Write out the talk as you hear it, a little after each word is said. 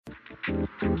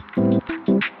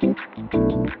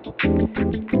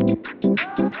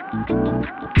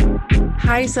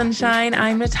Hi, Sunshine.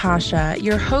 I'm Natasha,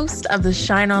 your host of the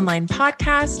Shine Online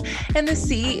podcast and the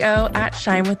CEO at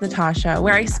Shine with Natasha,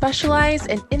 where I specialize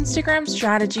in Instagram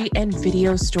strategy and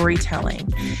video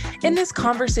storytelling. In this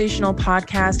conversational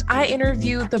podcast, I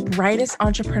interview the brightest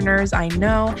entrepreneurs I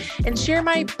know and share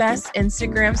my best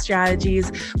Instagram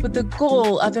strategies with the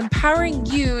goal of empowering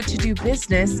you to do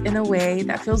business in a way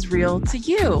that feels real to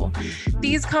you.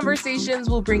 These conversations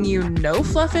will bring you no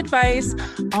fluff advice,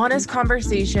 honest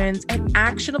conversations, and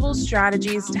actionable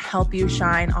strategies to help you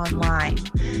shine online.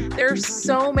 There are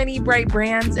so many bright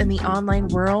brands in the online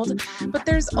world, but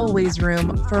there's always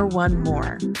room for one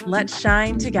more. Let's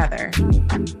shine together.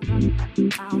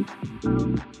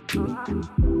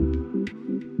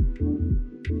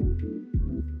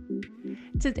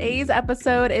 Today's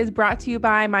episode is brought to you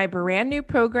by my brand new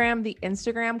program, the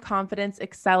Instagram Confidence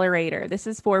Accelerator. This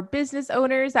is for business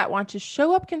owners that want to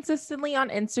show up consistently on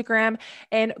Instagram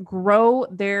and grow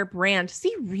their brand,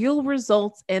 see real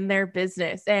results in their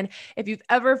business. And if you've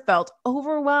ever felt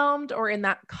overwhelmed or in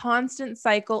that constant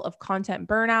cycle of content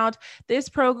burnout, this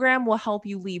program will help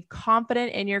you leave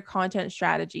confident in your content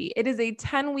strategy. It is a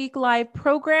 10-week live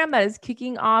program that is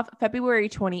kicking off February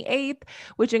 28th,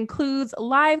 which includes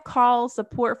live calls,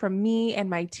 support from me and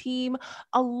my team,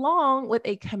 along with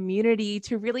a community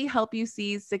to really help you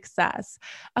see success.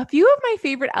 A few of my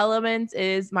favorite elements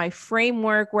is my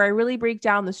framework, where I really break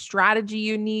down the strategy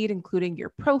you need, including your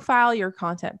profile, your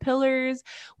content pillars.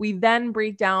 We then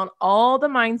break down all the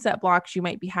mindset blocks you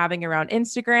might be having around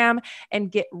Instagram and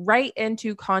get right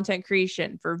into content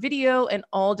creation for video and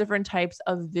all different types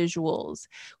of visuals.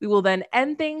 We will then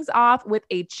end things off with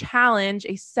a challenge,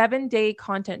 a 7-day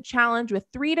content challenge with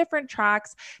 3 different tracks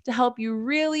to help you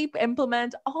really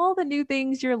implement all the new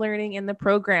things you're learning in the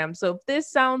program. So if this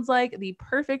sounds like the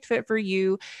perfect fit for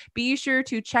you, be sure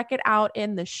to check it out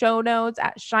in the show notes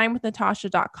at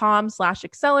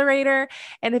shinewithnatasha.com/accelerator.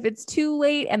 And if it's too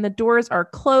late and the doors are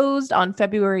closed on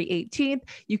February 18th,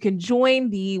 you can join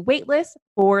the waitlist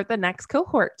for the next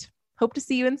cohort. Hope to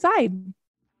see you inside.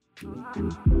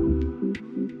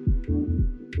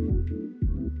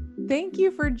 Thank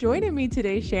you for joining me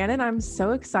today, Shannon. I'm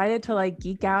so excited to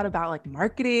geek out about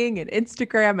marketing and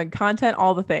Instagram and content,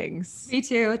 all the things. Me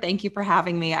too. Thank you for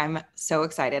having me. I'm so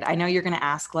excited. I know you're going to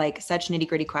ask such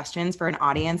nitty-gritty questions for an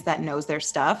audience that knows their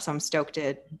stuff. So I'm stoked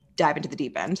to dive into the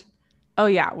deep end. Oh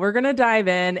yeah, we're going to dive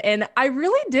in. And I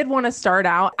really did want to start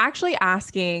out actually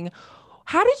asking,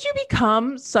 how did you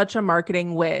become such a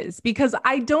marketing whiz? Because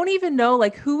I don't even know,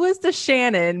 who was the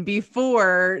Shannon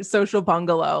before Social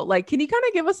Bungalow? Can you kind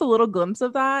of give us a little glimpse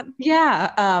of that?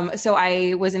 Yeah. So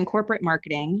I was in corporate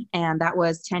marketing, and that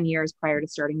was 10 years prior to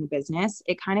starting the business.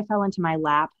 It kind of fell into my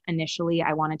lap. Initially,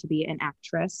 I wanted to be an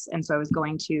actress. And so I was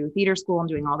going to theater school and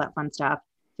doing all that fun stuff.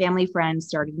 Family friends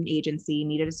started an agency,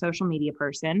 needed a social media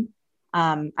person.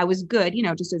 I was good,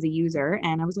 just as a user.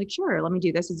 And I was like, sure, let me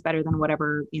do this. It's better than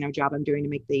whatever, job I'm doing to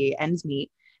make the ends meet.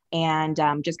 And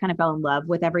just kind of fell in love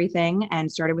with everything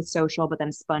and started with social, but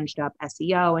then sponged up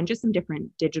SEO and just some different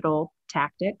digital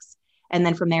tactics. And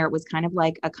then from there, it was kind of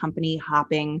like a company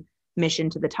hopping mission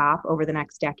to the top over the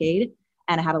next decade.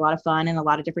 And I had a lot of fun in a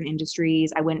lot of different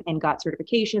industries. I went and got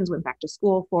certifications, went back to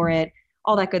school for it,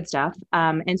 all that good stuff.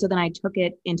 And so then I took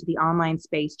it into the online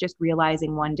space, just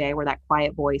realizing one day where that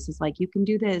quiet voice is like, you can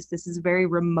do this. This is a very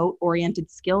remote oriented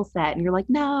skill set. And you're like,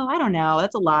 no, I don't know.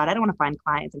 That's a lot. I don't want to find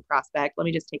clients and prospect. Let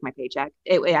me just take my paycheck.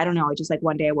 I don't know. It just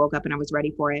one day I woke up and I was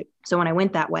ready for it. So when I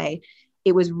went that way,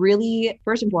 it was really,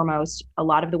 first and foremost, a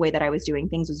lot of the way that I was doing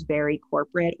things was very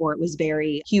corporate, or it was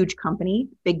very huge company,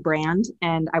 big brand.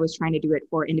 And I was trying to do it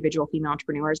for individual female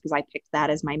entrepreneurs because I picked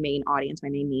that as my main audience, my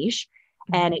main niche.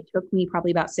 And it took me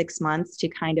probably about 6 months to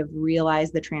kind of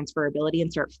realize the transferability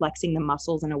and start flexing the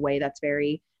muscles in a way that's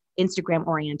very Instagram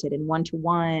oriented and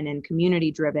one-to-one and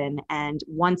community driven. And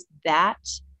once that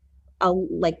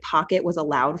pocket was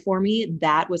allowed for me,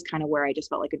 that was kind of where I just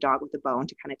felt like a dog with a bone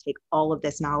to kind of take all of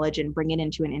this knowledge and bring it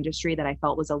into an industry that I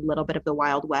felt was a little bit of the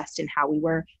Wild West in how we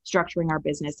were structuring our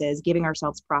businesses, giving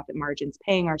ourselves profit margins,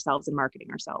 paying ourselves, and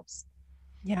marketing ourselves.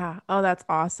 Yeah. Oh, that's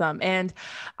awesome. And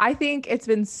I think it's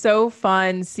been so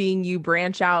fun seeing you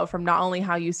branch out from not only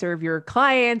how you serve your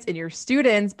clients and your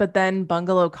students, but then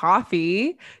Bungalow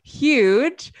Coffee,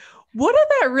 huge. What did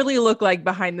that really look like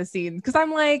behind the scenes? Because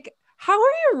I'm like, how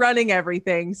are you running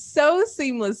everything so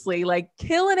seamlessly,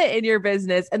 killing it in your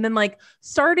business and then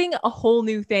starting a whole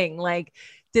new thing?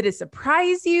 Did it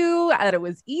surprise you that it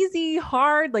was easy,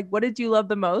 hard? Like, what did you love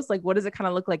the most? Like, what does it kind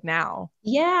of look like now?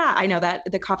 Yeah, I know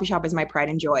that the coffee shop is my pride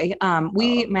and joy. Oh,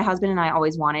 My husband and I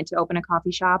always wanted to open a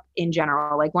coffee shop in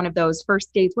general, like one of those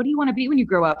first dates. What do you want to be when you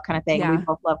grow up kind of thing? We yeah.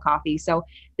 both love coffee. So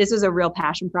this was a real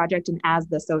passion project. And as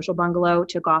the social bungalow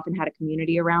took off and had a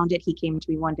community around it, he came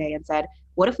to me one day and said,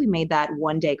 what if we made that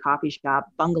one day coffee shop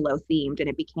bungalow themed and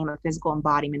it became a physical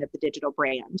embodiment of the digital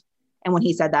brand? And when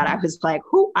he said that, I was like,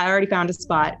 whoo, I already found a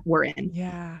spot. We're in.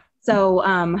 Yeah. So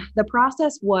the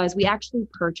process was we actually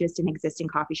purchased an existing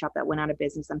coffee shop that went out of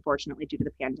business, unfortunately, due to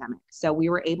the pandemic. So we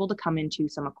were able to come into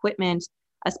some equipment,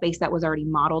 a space that was already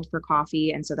modeled for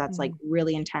coffee. And so that's like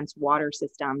really intense water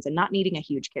systems and not needing a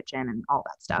huge kitchen and all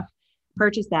that stuff.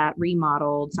 Purchased that,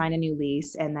 remodeled, signed a new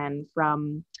lease. And then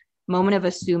from moment of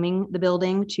assuming the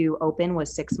building to open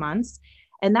was 6 months.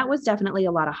 And that was definitely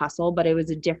a lot of hustle, but it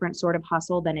was a different sort of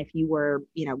hustle than if you were,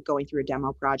 going through a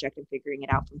demo project and figuring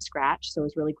it out from scratch. So I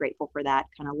was really grateful for that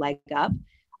kind of leg up.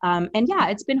 And yeah,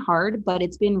 it's been hard, but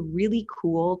it's been really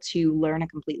cool to learn a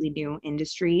completely new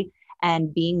industry.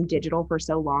 And being digital for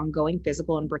so long, going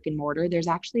physical and brick and mortar, there's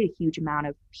actually a huge amount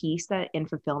of peace and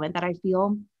fulfillment that I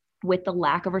feel with the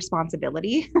lack of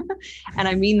responsibility. And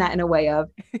I mean that in a way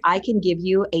of, I can give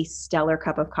you a stellar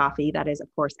cup of coffee that is, of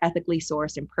course, ethically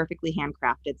sourced and perfectly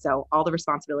handcrafted. So all the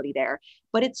responsibility there,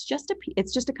 but it's just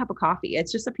a cup of coffee.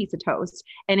 It's just a piece of toast,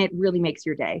 and it really makes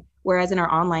your day. Whereas in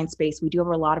our online space, we do have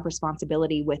a lot of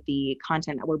responsibility with the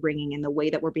content that we're bringing and the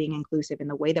way that we're being inclusive and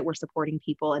the way that we're supporting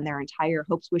people and their entire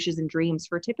hopes, wishes, and dreams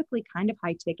for typically kind of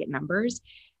high ticket numbers.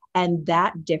 And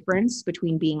that difference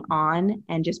between being on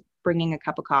and just bringing a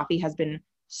cup of coffee has been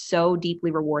so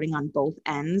deeply rewarding on both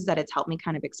ends that it's helped me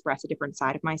kind of express a different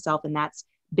side of myself. And that's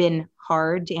been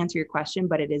hard to answer your question,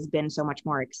 but it has been so much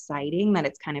more exciting that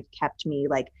it's kind of kept me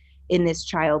like in this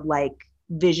childlike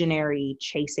visionary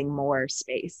chasing more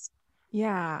space.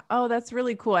 Yeah. Oh, that's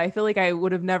really cool. I feel like I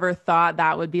would have never thought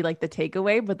that would be like the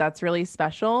takeaway, but that's really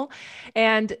special.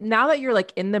 And now that you're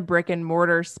like in the brick and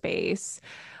mortar space,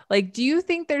 like, do you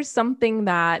think there's something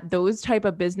that those type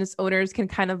of business owners can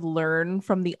kind of learn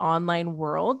from the online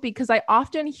world? Because I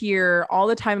often hear all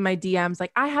the time in my DMs,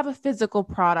 like, I have a physical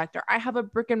product or I have a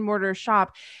brick and mortar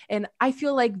shop. And I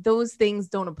feel like those things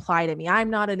don't apply to me. I'm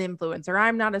not an influencer.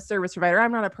 I'm not a service provider.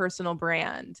 I'm not a personal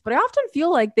brand. But I often feel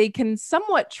like they can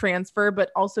somewhat transfer,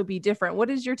 but also be different. What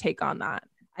is your take on that?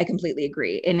 I completely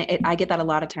agree. And I get that a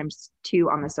lot of times too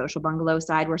on the social bungalow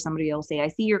side where somebody will say, I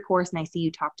see your course and I see you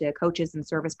talk to coaches and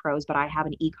service pros, but I have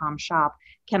an e-com shop.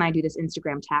 Can I do this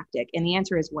Instagram tactic? And the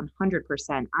answer is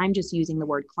 100%. I'm just using the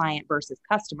word client versus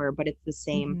customer, but it's the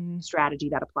same strategy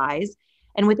that applies.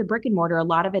 And with a brick and mortar, a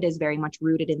lot of it is very much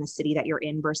rooted in the city that you're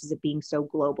in versus it being so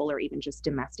global or even just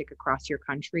domestic across your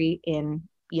country in,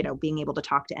 being able to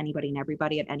talk to anybody and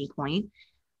everybody at any point.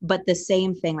 But the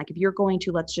same thing, like if you're going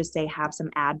to, let's just say, have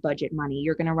some ad budget money,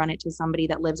 you're going to run it to somebody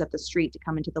that lives up the street to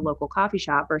come into the local coffee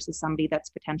shop versus somebody that's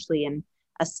potentially in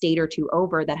a state or two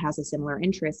over that has a similar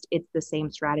interest. It's the same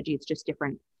strategy. It's just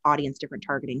different audience, different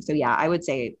targeting. So yeah, I would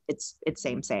say it's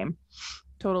same.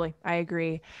 Totally. I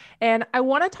agree. And I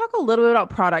want to talk a little bit about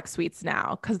product suites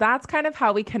now, because that's kind of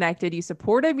how we connected. You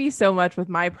supported me so much with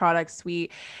my product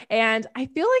suite. And I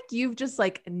feel like you've just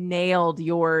like nailed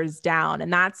yours down.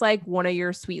 And that's like one of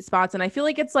your sweet spots. And I feel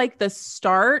like it's like the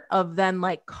start of then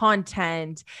like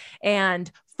content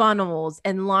and funnels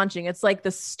and launching. It's like the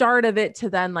start of it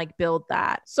to then like build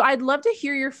that. So I'd love to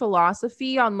hear your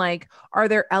philosophy on like, are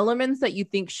there elements that you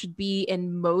think should be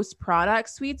in most product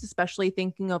suites, especially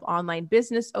thinking of online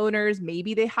business owners?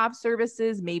 Maybe they have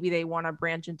services, maybe they want to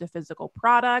branch into physical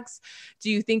products.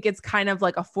 Do you think it's kind of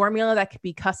like a formula that could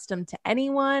be custom to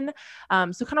anyone?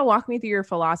 So kind of walk me through your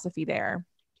philosophy there.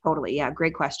 Totally. Yeah.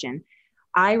 Great question.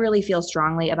 I really feel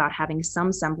strongly about having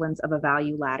some semblance of a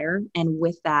value ladder. And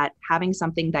with that, having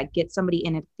something that gets somebody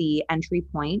in at the entry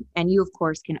point. And you, of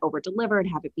course, can over deliver and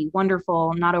have it be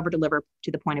wonderful, not over deliver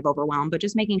to the point of overwhelm, but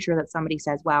just making sure that somebody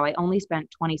says, wow, I only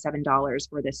spent $27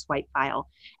 for this swipe file.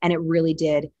 And it really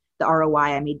did the ROI.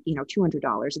 I made,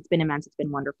 $200. It's been immense. It's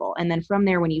been wonderful. And then from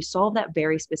there, when you solve that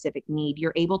very specific need,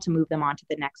 you're able to move them on to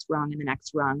the next rung and the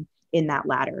next rung in that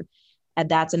ladder. And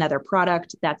that's another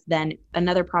product. That's then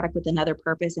another product with another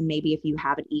purpose. And maybe if you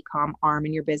have an e-com arm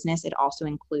in your business, it also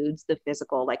includes the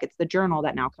physical, like it's the journal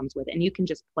that now comes with it. And you can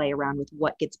just play around with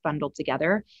what gets bundled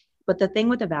together. But the thing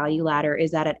with the value ladder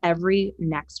is that at every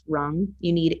next rung,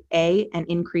 you need an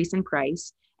increase in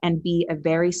price. and be a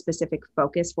very specific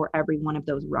focus for every one of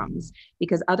those rungs.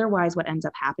 Because otherwise, what ends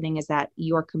up happening is that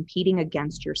you're competing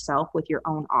against yourself with your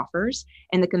own offers,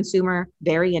 and the consumer,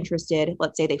 very interested,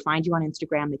 let's say they find you on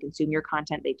Instagram, they consume your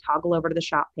content, they toggle over to the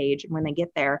shop page. And when they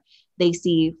get there, they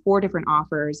see 4 different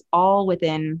offers, all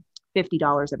within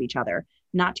 $50 of each other,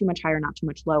 not too much higher, not too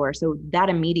much lower. So that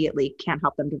immediately can't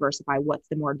help them diversify what's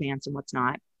the more advanced and what's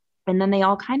not. And then they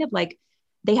all kind of like,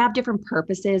 they have different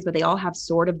purposes, but they all have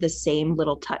sort of the same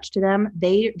little touch to them.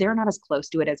 They're not as close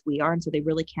to it as we are. And so they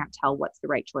really can't tell what's the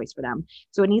right choice for them.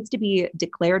 So it needs to be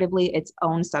declaratively its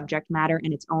own subject matter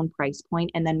and its own price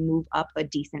point, and then move up a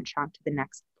decent chunk to the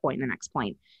next point and the next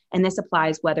point. And this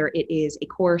applies whether it is a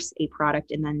course, a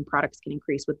product, and then products can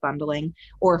increase with bundling,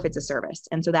 or if it's a service.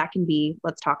 And so that can be,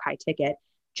 let's talk high ticket,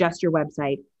 just your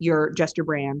website, just your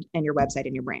brand, and your website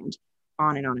and your brand,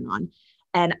 on and on and on.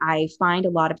 And I find a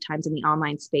lot of times in the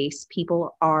online space,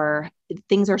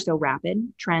 things are so rapid,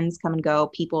 trends come and go,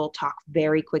 people talk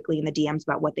very quickly in the DMs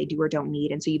about what they do or don't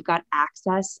need. And so you've got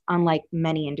access, unlike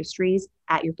many industries,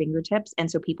 at your fingertips. And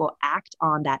so people act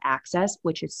on that access,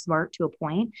 which is smart to a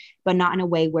point, but not in a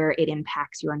way where it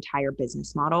impacts your entire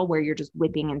business model, where you're just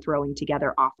whipping and throwing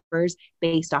together offers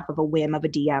based off of a whim of a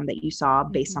DM that you saw,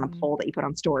 based on a poll that you put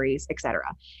on stories, et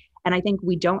cetera. And I think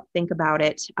we don't think about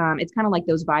it. It's kind of like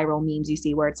those viral memes you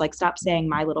see where it's like, stop saying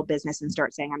my little business and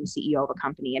start saying I'm the CEO of a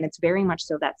company. And it's very much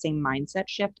so that same mindset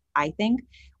shift, I think,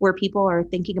 where people are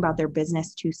thinking about their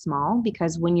business too small,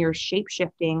 because when you're shape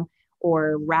shifting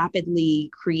or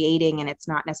rapidly creating, and it's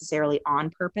not necessarily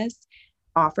on purpose,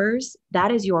 offers, that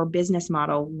is your business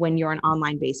model. When you're an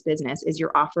online based business, is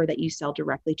your offer that you sell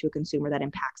directly to a consumer that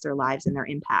impacts their lives and their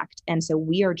impact. And so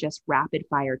we are just rapid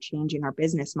fire changing our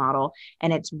business model,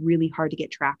 and it's really hard to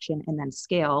get traction and then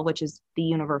scale, which is the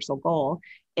universal goal,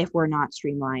 if we're not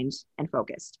streamlined and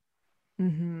focused.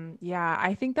 Yeah,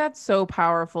 I think that's so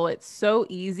powerful. It's so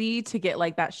easy to get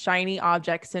like that shiny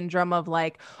object syndrome of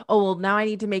like, oh, well, now I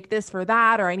need to make this for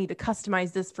that, or I need to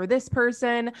customize this for this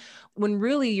person. When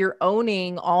really you're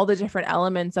owning all the different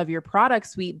elements of your product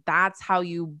suite, that's how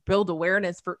you build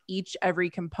awareness for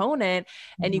every component,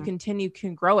 and you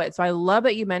can grow it. So I love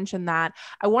that you mentioned that.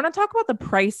 I want to talk about the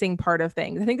pricing part of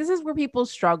things. I think this is where people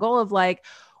struggle of like,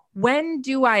 when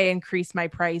do I increase my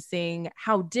pricing?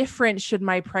 How different should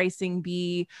my pricing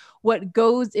be? What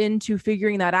goes into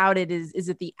figuring that out? Is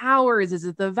it the hours? Is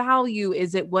it the value?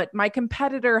 Is it what my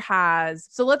competitor has?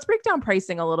 So let's break down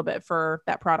pricing a little bit for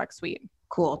that product suite.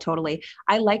 Cool, totally.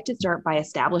 I like to start by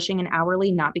establishing an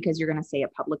hourly, not because you're going to say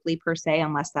it publicly per se,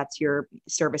 unless that's your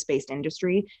service-based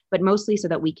industry, but mostly so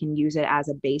that we can use it as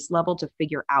a base level to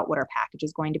figure out what our package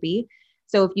is going to be.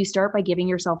 So if you start by giving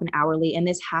yourself an hourly, and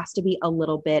this has to be a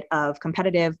little bit of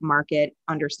competitive market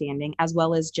understanding, as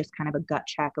well as just kind of a gut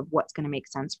check of what's going to make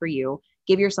sense for you,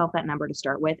 give yourself that number to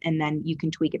start with, and then you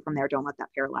can tweak it from there. Don't let that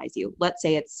paralyze you. Let's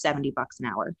say it's $70 an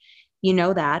hour. You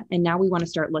know that. And now we want to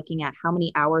start looking at how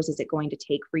many hours is it going to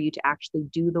take for you to actually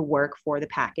do the work for the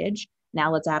package. Now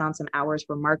let's add on some hours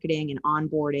for marketing and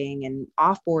onboarding and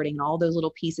offboarding and all those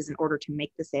little pieces in order to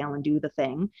make the sale and do the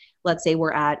thing. Let's say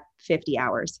we're at 50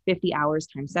 hours. 50 hours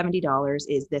times $70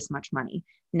 is this much money.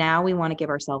 Now we want to give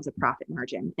ourselves a profit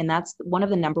margin. And that's one of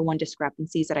the number one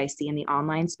discrepancies that I see in the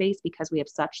online space, because we have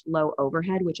such low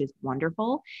overhead, which is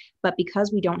wonderful. But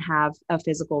because we don't have a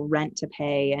physical rent to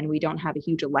pay and we don't have a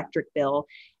huge electric bill,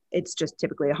 it's just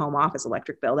typically a home office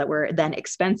electric bill that we're then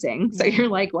expensing. So you're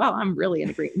like, wow, I'm really in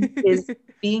agreement. Is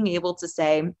being able to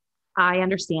say, I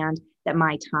understand that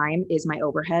my time is my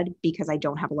overhead because I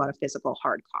don't have a lot of physical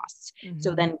hard costs.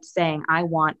 So then saying, I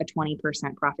want a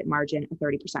 20% profit margin, a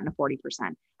 30%, and a 40%.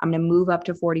 I'm going to move up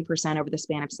to 40% over the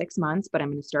span of 6 months, but I'm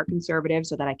going to start conservative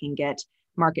so that I can get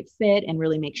market fit and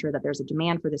really make sure that there's a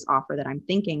demand for this offer that I'm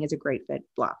thinking is a great fit,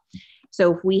 blah.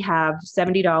 So if we have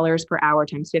 $70 per hour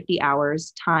times 50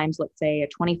 hours times, let's say, a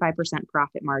 25%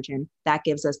 profit margin, that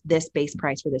gives us this base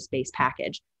price for this base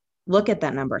package. Look at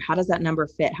that number. How does that number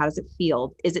fit? How does it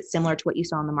feel? Is it similar to what you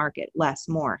saw in the market? Less,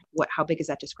 more? How big is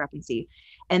that discrepancy?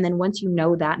 And then once you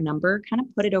know that number, kind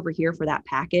of put it over here for that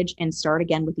package and start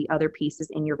again with the other pieces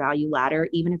in your value ladder,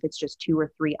 even if it's just 2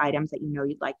 or 3 items that you know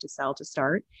you'd like to sell to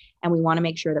start. And we want to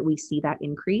make sure that we see that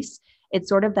increase. It's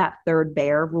sort of that third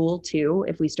bear rule too.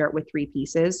 If we start with 3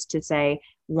 pieces, to say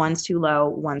one's too low,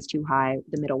 one's too high,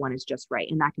 the middle one is just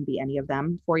right. And that can be any of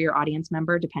them for your audience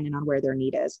member, depending on where their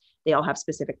need is. They all have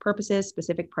specific purposes,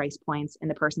 specific price points,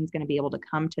 and the person's going to be able to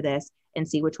come to this and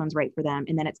see which one's right for them.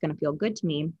 And then it's going to feel good to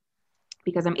me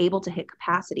because I'm able to hit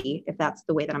capacity if that's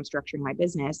the way that I'm structuring my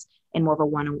business in more of a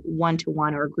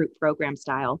one-to-one or a group program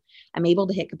style. I'm able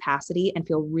to hit capacity and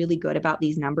feel really good about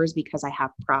these numbers because I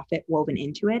have profit woven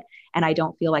into it. And I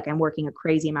don't feel like I'm working a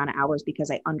crazy amount of hours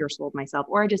because I undersold myself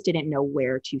or I just didn't know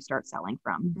where to start selling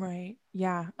from. Right.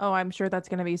 Yeah. Oh, I'm sure that's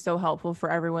going to be so helpful for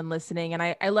everyone listening. And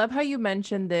I love how you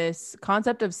mentioned this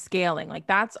concept of scaling. Like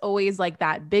that's always like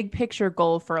that big picture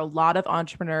goal for a lot of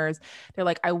entrepreneurs. They're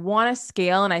like, I want to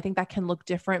scale. And I think that can look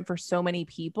different for so many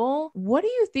people. What do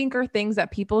you think are things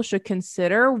that people should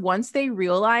consider once they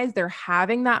realize they're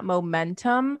having that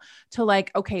momentum to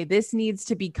like, okay, this needs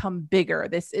to become bigger.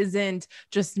 This isn't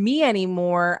just me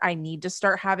anymore. I need to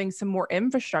start having some more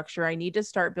infrastructure. I need to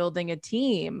start building a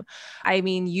team. I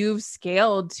mean, you've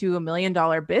scaled to $1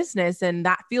 million business, and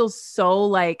that feels so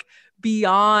like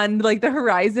beyond like the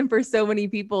horizon for so many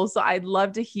people. So I'd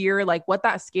love to hear like what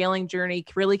that scaling journey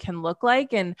really can look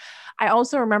like. And I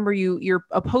also remember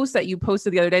a post that you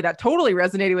posted the other day that totally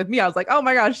resonated with me. I was like, oh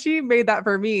my gosh, she made that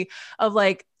for me, of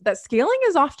like that scaling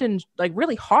is often like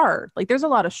really hard. Like there's a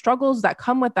lot of struggles that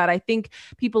come with that. I think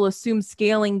people assume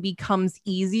scaling becomes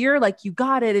easier. Like you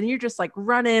got it and you're just like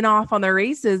running off on the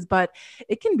races, but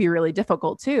it can be really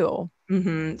difficult too.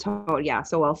 So yeah,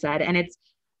 so well said. And it's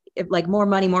like more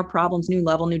money, more problems, new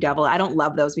level, new devil. I don't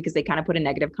love those because they kind of put a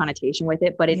negative connotation with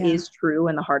it, but it is true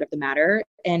in the heart of the matter.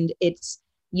 And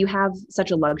you have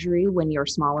such a luxury when you're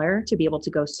smaller to be able to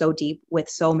go so deep with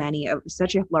so many of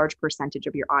such a large percentage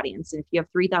of your audience. And if you have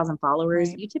 3,000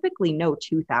 followers, you typically know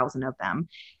 2,000 of them.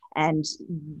 And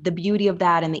the beauty of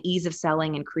that and the ease of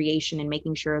selling and creation and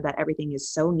making sure that everything is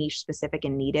so niche specific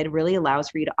and needed really allows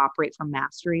for you to operate from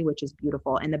mastery, which is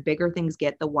beautiful. And the bigger things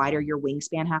get, the wider your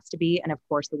wingspan has to be. And of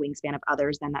course, the wingspan of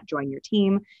others then that join your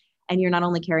team. And you're not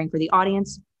only caring for the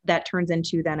audience that turns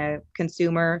into then a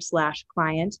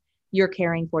consumer/client, you're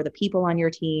caring for the people on your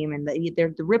team, and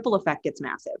the ripple effect gets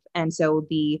massive. And so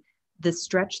the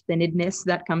stretch thinnedness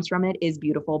that comes from it is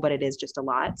beautiful, but it is just a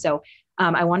lot. So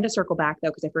I wanted to circle back though,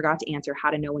 because I forgot to answer how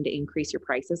to know when to increase your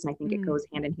prices. And I think it goes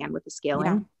hand in hand with the scaling.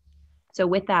 Yeah. So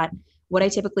with that, what I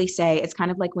typically say, it's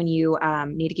kind of like when you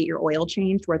need to get your oil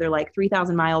changed, where they're like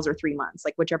 3,000 miles or 3 months,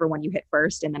 like whichever one you hit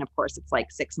first. And then of course it's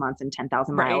like 6 months and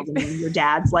 10,000 miles. And then your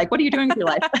dad's like, what are you doing with your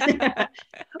life?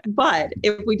 But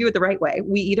if we do it the right way,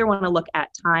 we either want to look at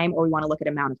time or we want to look at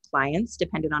amount of clients,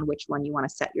 depending on which one you want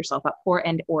to set yourself up for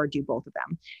or do both of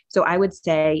them. So I would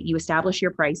say you establish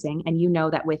your pricing and you know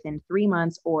that within 3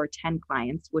 months or 10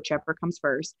 clients, whichever comes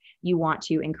first, you want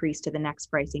to increase to the next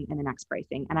pricing and the next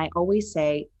pricing. And I always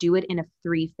say, do it in a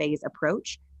 3-phase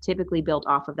approach, typically built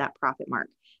off of that profit mark.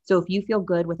 So if you feel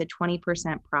good with a 20%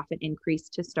 profit increase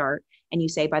to start, and you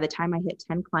say, by the time I hit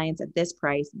 10 clients at this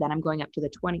price, then I'm going up to the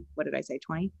 20, what did I say?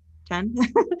 20, 10?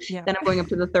 Yeah. Then I'm going up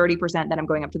to the 30%, then I'm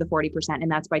going up to the 40%. And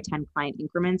that's by 10 client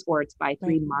increments, or it's by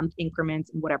 3-month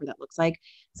increments, and whatever that looks like.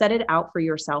 Set it out for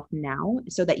yourself now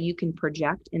so that you can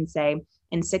project and say,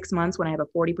 in 6 months, when I have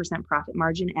a 40% profit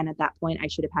margin, and at that point, I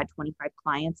should have had 25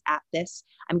 clients at this,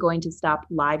 I'm going to stop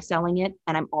live selling it.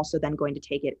 And I'm also then going to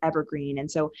take it evergreen. And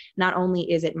so not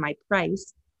only is it my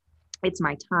price, it's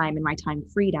my time and my time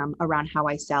freedom around how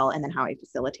I sell and then how I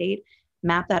facilitate.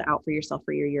 Map that out for yourself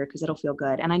for your year, because it'll feel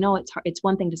good. And I know it's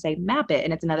one thing to say, map it.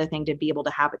 And it's another thing to be able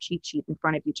to have a cheat sheet in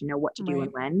front of you to know what to do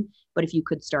and when. But if you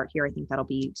could start here, I think that'll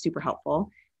be super helpful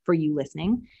for you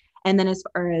listening. And then as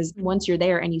far as once you're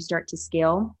there and you start to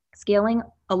scaling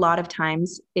a lot of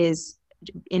times is,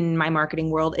 in my marketing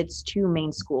world, it's 2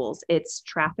 main schools. It's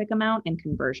traffic amount and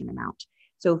conversion amount.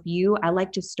 So I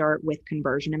like to start with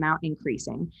conversion amount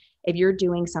increasing. If you're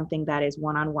doing something that is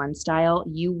one-on-one style,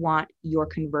 you want your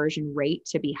conversion rate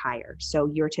to be higher.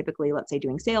 So you're typically, let's say,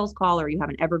 doing sales call, or you have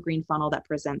an evergreen funnel that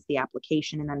presents the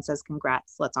application and then says,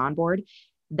 congrats, let's onboard.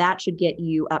 That should get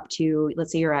you up to,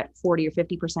 let's say you're at 40 or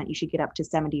 50%, you should get up to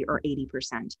 70 or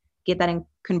 80%. Get that in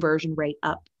conversion rate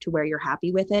up to where you're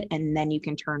happy with it. And then you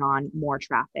can turn on more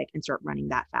traffic and start running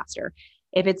that faster.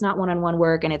 If it's not one-on-one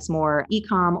work and it's more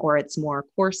e-com or it's more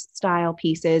course style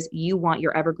pieces, you want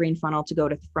your evergreen funnel to go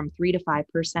from 3 to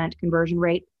 5% conversion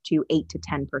rate to 8 to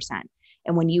 10%.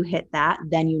 And when you hit that,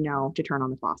 then you know to turn on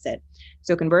the faucet.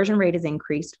 So conversion rate is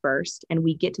increased first. And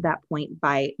we get to that point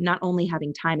by not only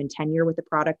having time and tenure with the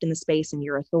product in the space and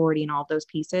your authority and all those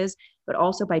pieces, but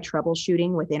also by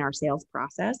troubleshooting within our sales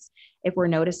process. If we're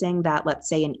noticing that, let's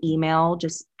say, an email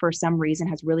just for some reason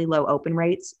has really low open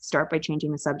rates, start by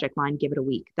changing the subject line, give it a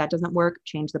week. That doesn't work,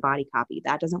 change the body copy.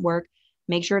 That doesn't work,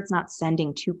 make sure it's not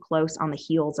sending too close on the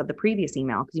heels of the previous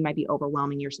email, because you might be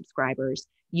overwhelming your subscribers.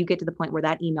 You get to the point where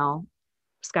that email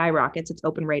skyrockets, its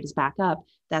open rate is back up,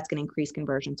 that's going to increase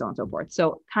conversion, so on and so forth.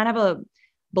 So kind of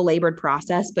belabored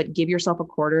process, but give yourself a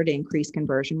quarter to increase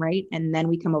conversion rate. And then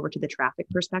we come over to the traffic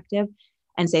perspective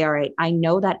and say, all right, I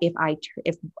know that if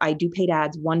I do paid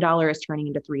ads, $1 is turning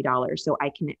into $3. So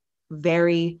I can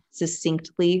very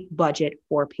succinctly budget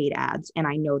for paid ads. And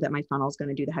I know that my funnel is going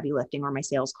to do the heavy lifting, or my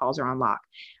sales calls are on lock.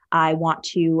 I want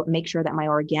to make sure that my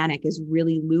organic is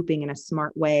really looping in a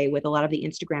smart way with a lot of the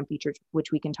Instagram features,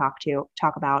 which we can talk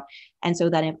about. And so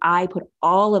that if I put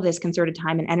all of this concerted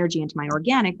time and energy into my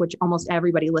organic, which almost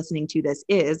everybody listening to this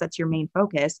that's your main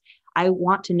focus, I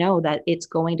want to know that it's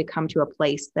going to come to a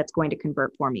place that's going to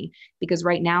convert for me. Because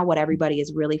right now, what everybody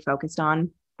is really focused on,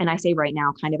 and I say right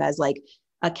now kind of as like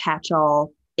a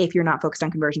catch-all, if you're not focused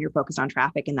on conversion, you're focused on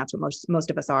traffic. And that's what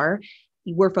most of us are.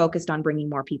 We're focused on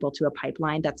bringing more people to a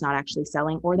pipeline that's not actually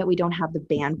selling, or that we don't have the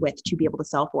bandwidth to be able to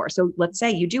sell for. So let's say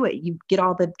you do it, you get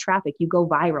all the traffic, you go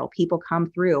viral, people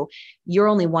come through. You're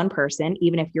only one person,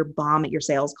 even if you're bomb at your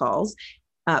sales calls,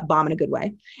 bomb in a good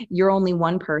way. You're only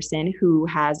one person who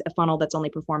has a funnel that's only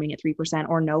performing at 3%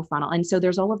 or no funnel. And so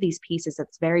there's all of these pieces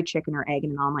that's very chicken or egg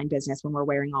in an online business when we're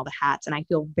wearing all the hats. And I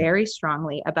feel very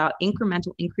strongly about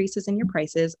incremental increases in your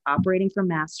prices, operating from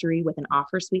mastery with an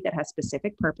offer suite that has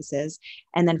specific purposes.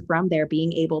 And then from there,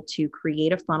 being able to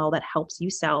create a funnel that helps you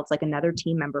sell. It's like another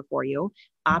team member for you,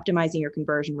 optimizing your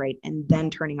conversion rate, and then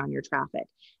turning on your traffic.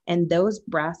 And those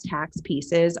brass tacks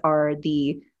pieces are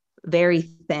the very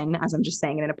thin, as I'm just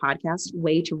saying it in a podcast,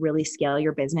 way to really scale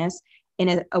your business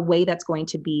in a way that's going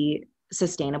to be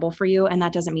sustainable for you. And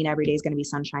that doesn't mean every day is going to be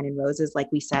sunshine and roses.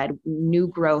 Like we said, new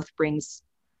growth brings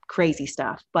crazy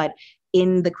stuff, but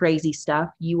in the crazy stuff,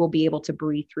 you will be able to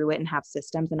breathe through it and have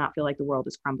systems and not feel like the world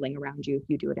is crumbling around you if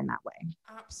you do it in that way.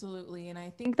 Absolutely. And I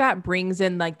think that brings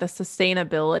in like the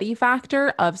sustainability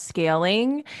factor of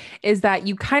scaling, is that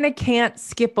you kind of can't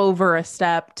skip over a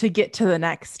step to get to the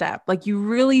next step. Like you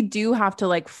really do have to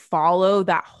like follow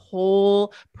that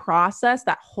whole process,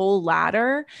 that whole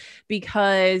ladder,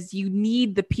 because you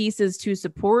need the pieces to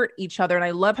support each other. And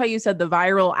I love how you said the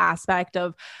viral aspect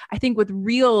of, I think with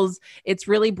Reels, it's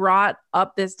really brought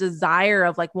up this desire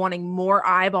of like wanting more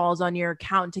eyeballs on your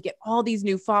account to get all these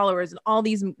new followers and all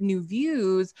these new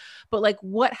views. But like,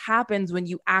 what happens when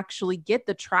you actually get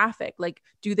the traffic? Like,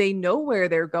 do they know where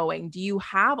they're going? Do you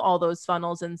have all those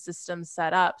funnels and systems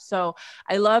set up? So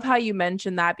I love how you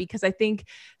mentioned that, because I think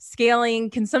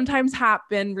scaling can sometimes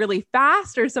happen really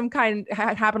fast, or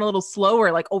happen a little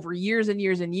slower, like over years and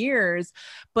years and years.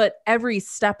 But every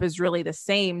step is really the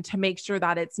same to make sure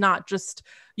that it's not just,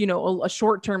 a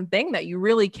short-term thing, that you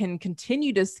really can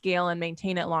continue to scale and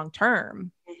maintain it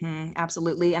long-term. Mm-hmm,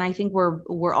 absolutely. And I think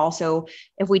we're also,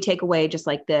 if we take away just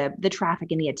like the traffic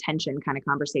and the attention kind of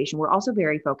conversation, we're also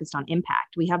very focused on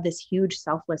impact. We have this huge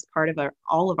selfless part of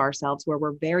all of ourselves where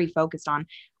we're very focused on,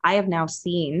 I have now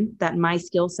seen that my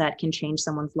skill set can change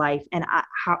someone's life. And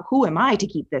who am I to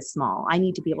keep this small? I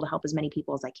need to be able to help as many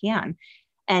people as I can.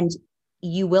 And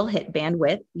you will hit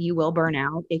bandwidth, you will burn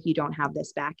out if you don't have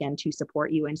this back end to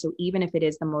support you. And so even if it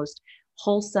is the most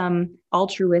wholesome,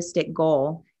 altruistic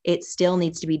goal, it still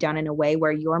needs to be done in a way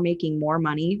where you're making more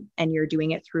money and you're doing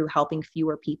it through helping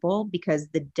fewer people, because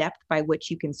the depth by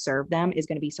which you can serve them is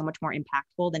going to be so much more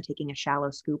impactful than taking a shallow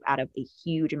scoop out of a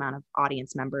huge amount of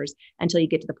audience members until you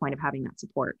get to the point of having that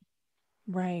support.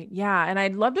 Right. Yeah. And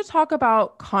I'd love to talk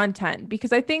about content,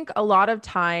 because I think a lot of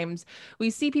times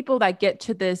we see people that get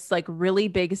to this like really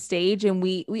big stage, and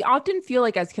we often feel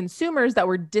like as consumers that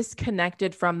we're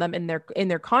disconnected from them in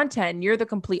their content. And you're the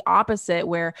complete opposite,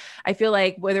 where I feel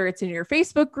like whether it's in your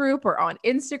Facebook group or on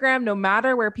Instagram, no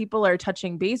matter where people are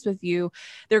touching base with you,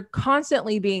 they're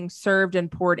constantly being served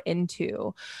and poured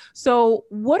into. So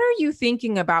what are you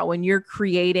thinking about when you're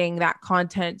creating that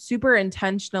content super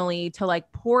intentionally to like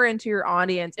pour into your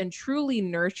audience and truly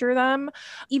nurture them,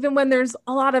 even when there's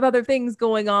a lot of other things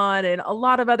going on and a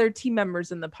lot of other team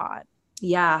members in the pod?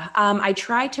 Yeah, I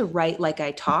try to write like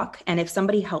I talk. And if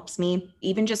somebody helps me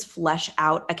even just flesh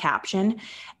out a caption,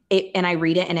 and I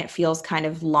read it and it feels kind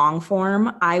of long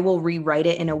form, I will rewrite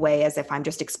it in a way as if I'm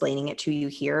just explaining it to you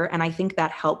here. And I think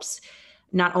that helps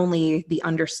not only the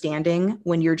understanding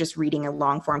when you're just reading a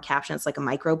long form caption, it's like a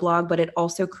micro blog, but it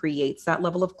also creates that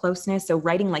level of closeness. So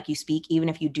writing like you speak, even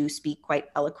if you do speak quite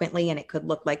eloquently, and it could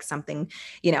look like something,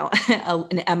 an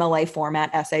MLA format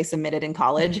essay submitted in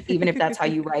college, even if that's how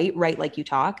you write like you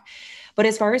talk. But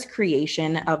as far as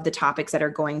creation of the topics that are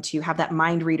going to have that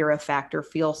mind reader effect or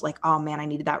feels like, oh man, I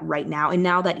needed that right now. And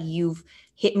now that you've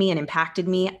hit me and impacted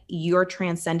me, you're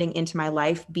transcending into my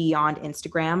life beyond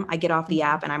Instagram. I get off the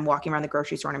app and I'm walking around the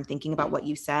grocery store and I'm thinking about what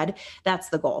you said. That's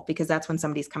the goal, because that's when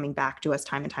somebody's coming back to us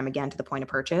time and time again to the point of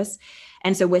purchase.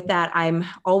 And so with that, I'm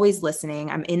always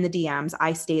listening. I'm in the DMs.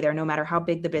 I stay there no matter how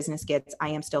big the business gets. I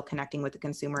am still connecting with the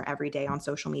consumer every day on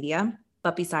social media.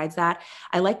 But besides that,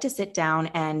 I like to sit down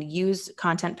and use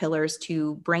content pillars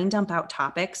to brain dump out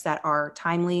topics that are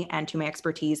timely and to my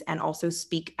expertise, and also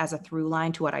speak as a through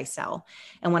line to what I sell.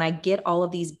 And when I get all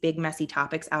of these big, messy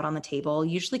topics out on the table,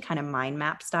 usually kind of mind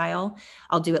map style,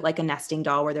 I'll do it like a nesting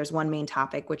doll where there's one main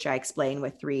topic, which I explain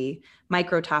with 3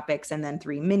 micro topics and then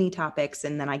 3 mini topics.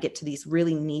 And then I get to these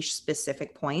really niche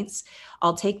specific points.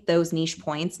 I'll take those niche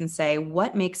points and say,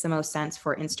 what makes the most sense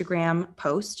for Instagram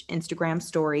post, Instagram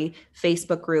story,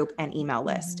 Facebook group, and email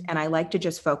list. And I like to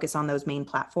just focus on those main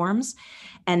platforms.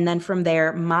 And then from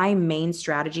there, my main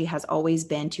strategy has always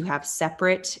been to have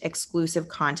separate exclusive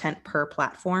content per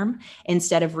platform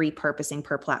instead of repurposing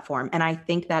per platform. And I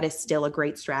think that is still a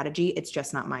great strategy. It's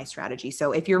just not my strategy.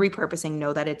 So if you're repurposing,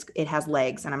 know that it has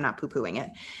legs, and I'm not poo-pooing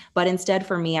it. But instead,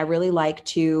 for me, I really like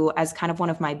to, as kind of one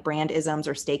of my brand isms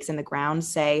or stakes in the ground,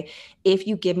 say, if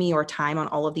you give me your time on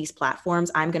all of these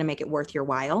platforms, I'm going to make it worth your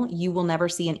while. You will never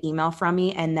see an email from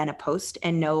me and then a post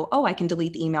and know, oh, I can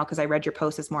delete the email because I read your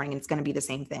post this morning, and it's going to be the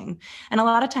same thing. And a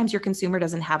lot of times your consumer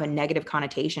doesn't have a negative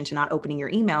connotation to not opening your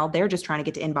email. They're just trying to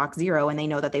get to inbox 0, and they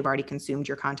know that they've already consumed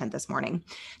your content this morning.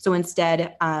 So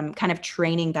instead, kind of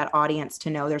training that audience to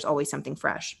know there's always something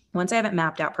fresh. Once I have it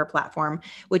mapped out per platform,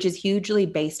 which is hugely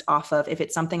based off of if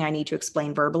it's something I need to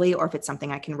explain verbally or if it's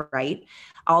something I can write,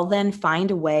 I'll then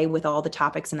find a way with all the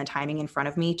topics and the timing in front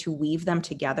of me to weave them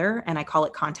together. And I call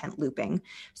it content looping.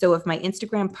 So if my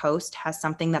Instagram post has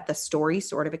something that the story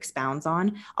sort of expounds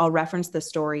on, I'll reference the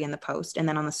story in the post. And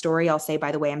then on the story, I'll say,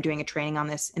 by the way, I'm doing a training on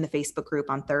this in the Facebook group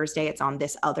on Thursday. It's on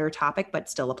this other topic, but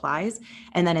still applies.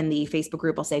 And then in the Facebook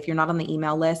group, I'll say, if you're not on the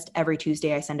email list, every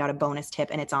Tuesday I send out a bonus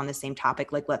tip and it's on the same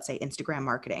topic, like let's say Instagram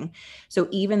marketing. So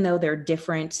even though they're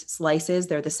different slices,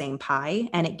 they're the same pie,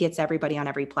 and it gets everybody on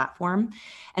every platform.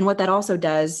 And what that also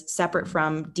does, separate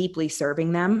from deeply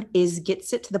serving them, is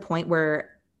gets it to the point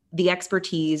where the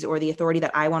expertise or the authority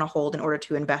that I want to hold in order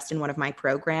to invest in one of my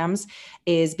programs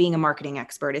is being a marketing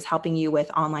expert, is helping you with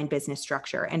online business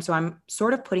structure. And so I'm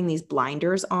sort of putting these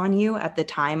blinders on you at the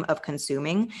time of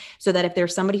consuming, so that if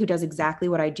there's somebody who does exactly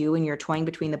what I do and you're toying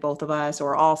between the both of us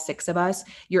or all 6 of us,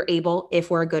 you're able,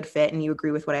 if we're a good fit and you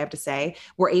agree with what I have to say,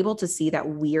 we're able to see that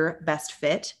we're best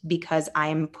fit because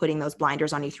I'm putting those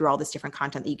blinders on you through all this different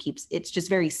content that you keep. It's just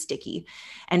very sticky.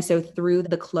 And so through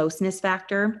the closeness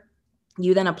factor,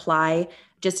 you then apply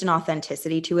just an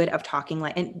authenticity to it of talking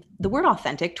like, and the word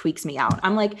authentic tweaks me out.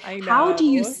 I'm like, how do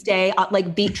you stay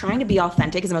trying to be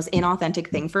authentic is the most inauthentic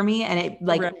thing for me. And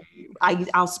it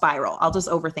I'll spiral. I'll just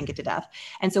overthink it to death.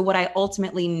 And so what I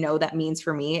ultimately know that means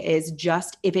for me is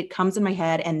just, if it comes in my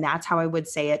head and that's how I would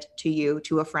say it to you,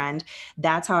 to a friend,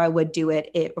 that's how I would do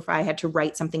it. If I had to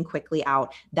write something quickly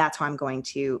out, that's how I'm going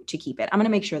to keep it. I'm going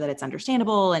to make sure that it's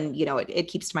understandable and, it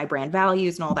keeps to my brand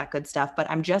values and all that good stuff, but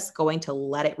I'm just going to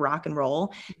let it rock and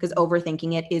roll, because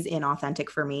overthinking it is inauthentic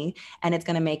for me. And it's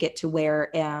going to make it to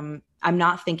where, I'm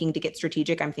not thinking to get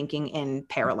strategic. I'm thinking in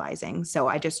paralyzing. So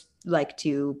I just like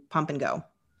to pump and go.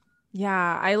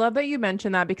 Yeah, I love that you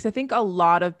mentioned that, because I think a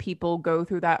lot of people go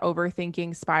through that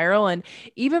overthinking spiral. And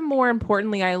even more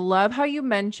importantly, I love how you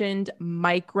mentioned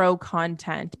micro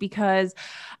content, because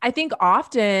I think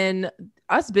often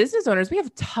us business owners, we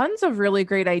have tons of really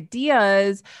great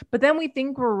ideas, but then we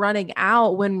think we're running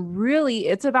out, when really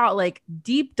it's about like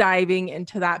deep diving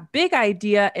into that big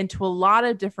idea, into a lot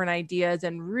of different ideas,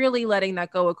 and really letting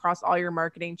that go across all your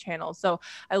marketing channels. So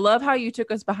I love how you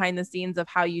took us behind the scenes of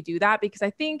how you do that, because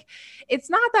I think it's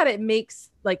not that it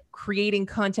makes like creating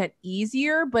content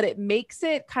easier, but it makes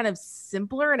it kind of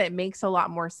simpler, and it makes a lot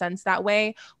more sense that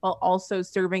way, while also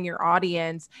serving your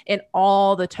audience in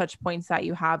all the touch points that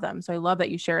you have them. So I love that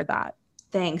you shared that.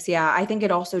 Thanks. Yeah. I think it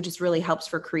also just really helps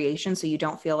for creation. So you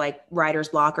don't feel like writer's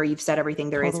block, or you've said everything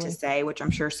there is to say, which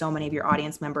I'm sure so many of your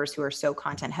audience members who are so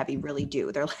content heavy really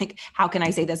do. They're like, how can I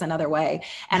say this another way?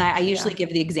 And I usually give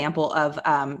the example of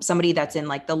somebody that's in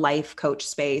like the life coach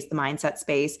space, the mindset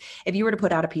space. If you were to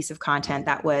put out a piece of content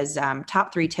that was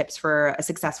top 3 tips for a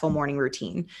successful morning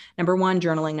routine, number 1,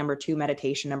 journaling, number 2,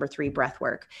 meditation, number 3, breath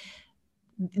work.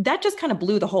 That just kind of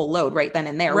blew the whole load right then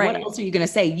and there. Right. What else are you going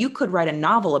to say? You could write a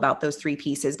novel about those 3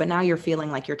 pieces, but now you're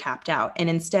feeling like you're tapped out. And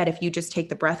instead, if you just take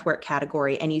the breathwork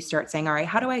category and you start saying, all right,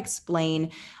 how do I explain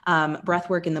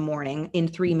breathwork in the morning in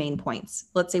 3 main points?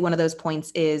 Let's say one of those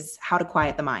points is how to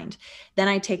quiet the mind. Then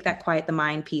I take that quiet the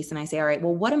mind piece and I say, all right,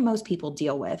 well, what do most people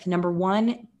deal with? Number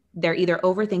 1, they're either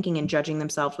overthinking and judging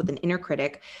themselves with an inner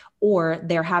critic, or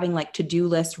they're having like to-do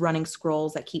list running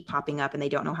scrolls that keep popping up and they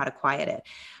don't know how to quiet it.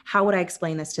 How would I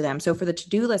explain this to them? So for the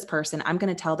to-do list person, I'm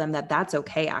going to tell them that that's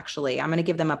okay. Actually, I'm going to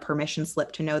give them a permission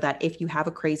slip to know that if you have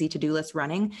a crazy to-do list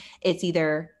running, it's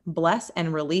either bless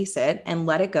and release it and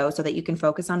let it go so that you can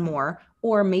focus on more.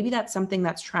 Or maybe that's something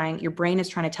that's your brain is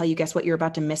trying to tell you, guess what, you're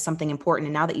about to miss something important.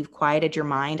 And now that you've quieted your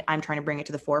mind, I'm trying to bring it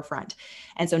to the forefront.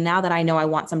 And so now that I know I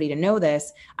want somebody to know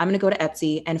this, I'm going to go to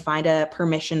Etsy and find a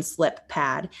permission slip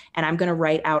pad. And I'm going to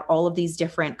write out all of these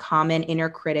different common inner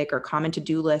critic or common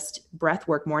to-do list breath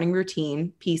work morning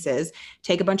routine pieces,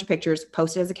 take a bunch of pictures,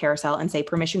 post it as a carousel and say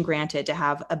permission granted to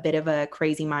have a bit of a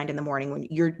crazy mind in the morning when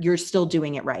you're still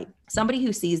doing it right. Somebody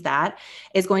who sees that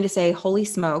is going to say, holy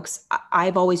smokes,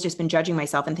 I've always just been judging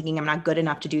myself and thinking I'm not good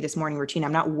enough to do this morning routine.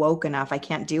 I'm not woke enough. I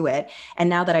can't do it. And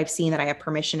now that I've seen that I have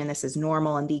permission and this is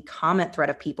normal, and the comment thread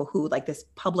of people who like this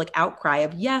public outcry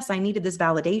of, yes, I needed this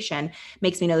validation,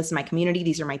 makes me know this is my community.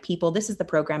 These are my people. This is the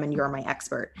program and you're my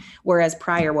expert. Whereas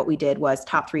prior, what we did was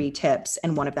top 3 tips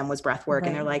and one of them was breath work. Right.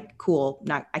 And they're like, cool,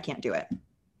 I can't do it.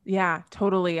 Yeah,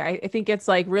 totally. I think it's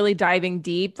like really diving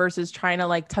deep versus trying to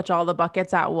like touch all the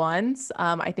buckets at once.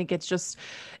 I think it's just,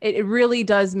 it really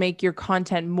does make your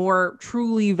content more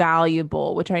truly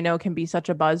valuable, which I know can be such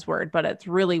a buzzword, but it's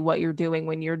really what you're doing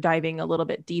when you're diving a little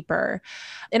bit deeper.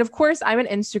 And of course, I'm an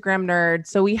Instagram nerd,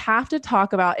 so we have to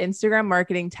talk about Instagram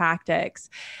marketing tactics.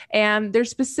 And there's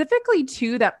specifically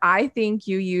 2 that I think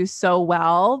you use so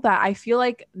well that I feel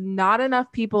like not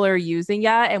enough people are using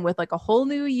yet. And with like a whole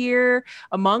new year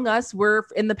among us, we're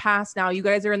in the past now, you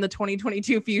guys are in the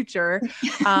 2022 future.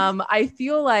 I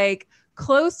feel like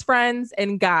close friends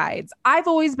and guides. I've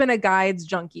always been a guides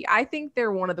junkie. I think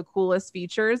they're one of the coolest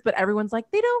features, but everyone's like,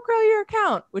 they don't grow your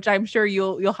account, which I'm sure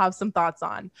you'll have some thoughts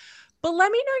on. But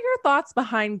let me know your thoughts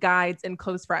behind guides and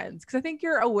close friends, because I think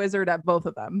you're a wizard at both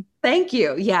of them. Thank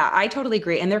you. Yeah, I totally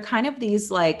agree. And they're kind of these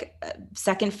like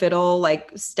second fiddle,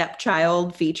 like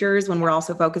stepchild features when we're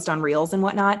also focused on reels and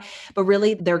whatnot, but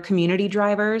really they're community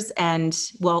drivers. And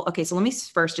well, okay, so let me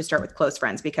first just start with close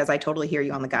friends, because I totally hear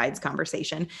you on the guides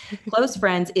conversation. Close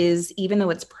friends is, even though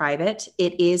it's private,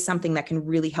 it is something that can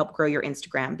really help grow your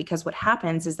Instagram, because what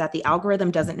happens is that the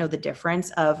algorithm doesn't know the difference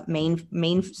of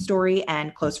main story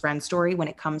and close friend story when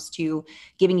it comes to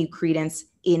giving you credence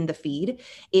in the feed.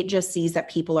 It just sees that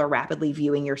people are rapidly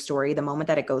viewing your story the moment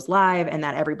that it goes live, and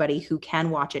that everybody who can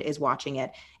watch it is watching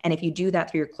it. And if you do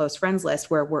that through your close friends list,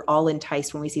 where we're all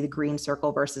enticed when we see the green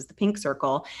circle versus the pink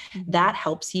circle, that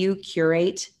helps you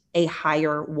curate a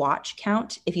higher watch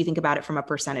count if you think about it from a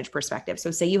percentage perspective.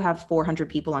 So say you have 400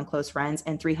 people on close friends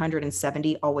and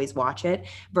 370 always watch it,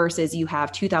 versus you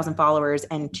have 2,000 followers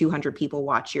and 200 people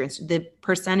watch the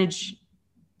percentage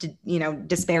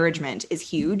disparagement is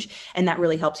huge. And that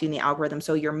really helps you in the algorithm.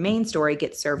 So your main story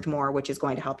gets served more, which is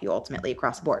going to help you ultimately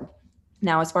across the board.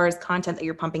 Now, as far as content that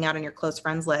you're pumping out on your close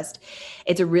friends list,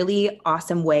 it's a really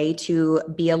awesome way to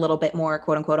be a little bit more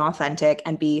quote unquote authentic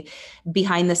and be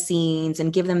behind the scenes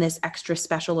and give them this extra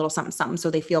special little something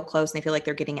so they feel close and they feel like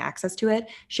they're getting access to it.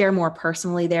 Share more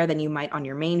personally there than you might on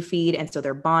your main feed. And so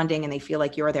they're bonding and they feel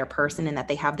like you're their person and that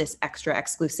they have this extra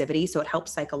exclusivity. So it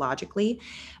helps psychologically.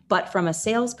 But from a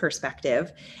sales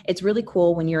perspective, it's really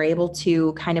cool when you're able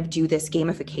to kind of do this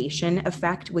gamification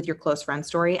effect with your close friend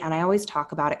story. And I always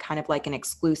talk about it kind of like an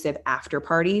exclusive after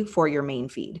party for your main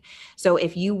feed. So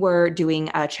if you were doing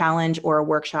a challenge or a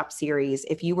workshop series,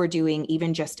 if you were doing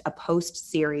even just a post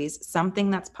series,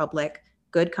 something that's public,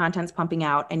 good content's pumping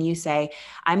out, and you say,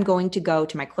 I'm going to go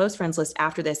to my close friends list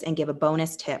after this and give a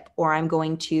bonus tip, or I'm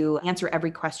going to answer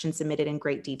every question submitted in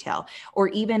great detail, or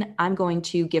even I'm going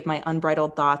to give my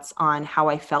unbridled thoughts on how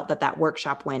I felt that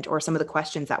workshop went, or some of the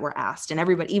questions that were asked. And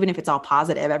everybody, even if it's all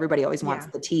positive, everybody always wants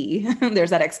the tea. There's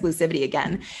that exclusivity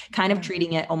again, kind of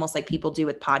treating it almost like people do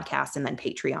with podcasts and then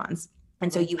Patreons.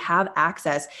 And so you have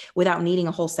access without needing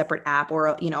a whole separate app or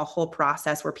a whole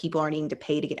process where people are needing to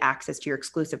pay to get access to your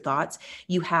exclusive thoughts.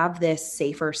 You have this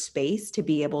safer space to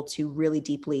be able to really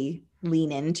deeply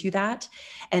lean into that.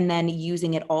 And then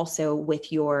using it also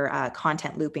with your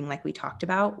content looping, like we talked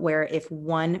about, where if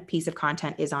one piece of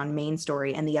content is on main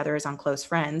story and the other is on close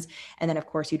friends, and then of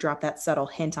course you drop that subtle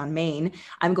hint on main,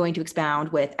 I'm going to expound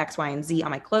with X, Y, and Z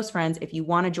on my close friends. If you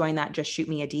want to join that, just shoot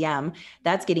me a DM.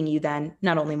 That's getting you then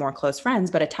not only more close friends,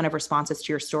 but a ton of responses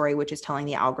to your story, which is telling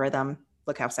the algorithm,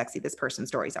 look how sexy this person's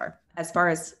stories are. As far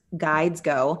as guides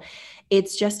go,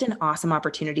 it's just an awesome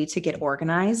opportunity to get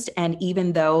organized. And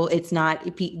even though it's not,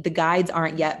 the guides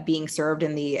aren't yet being served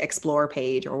in the Explore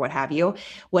page or what have you,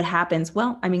 what happens,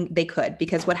 well, I mean, they could,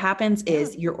 because what happens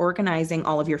is you're organizing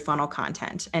all of your funnel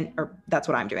content, or that's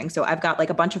what I'm doing. So I've got like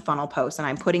a bunch of funnel posts and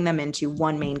I'm putting them into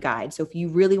one main guide. So if you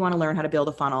really want to learn how to build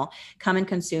a funnel, come and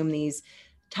consume these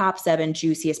top 7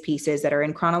 juiciest pieces that are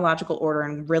in chronological order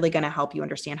and really going to help you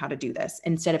understand how to do this,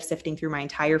 instead of sifting through my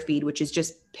entire feed, which is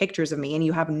just pictures of me and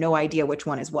you have no idea which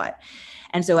one is what.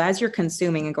 And so as you're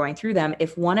consuming and going through them,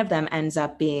 if one of them ends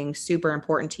up being super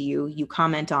important to you, you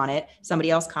comment on it, somebody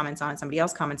else comments on it, somebody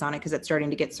else comments on it because it's starting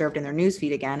to get served in their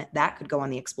newsfeed again, that could go on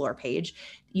the Explore page.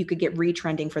 You could get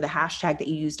retrending for the hashtag that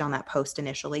you used on that post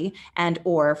initially, and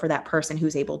or for that person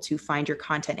who's able to find your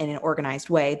content in an organized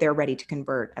way, they're ready to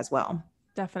convert as well.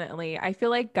 Definitely. I feel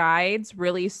like guides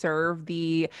really serve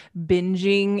the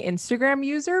binging Instagram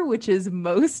user, which is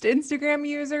most Instagram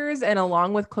users, and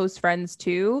along with close friends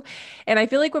too. And I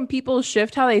feel like when people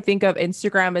shift how they think of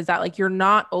Instagram is that like you're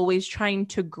not always trying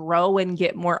to grow and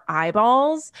get more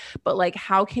eyeballs, but like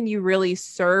how can you really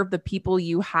serve the people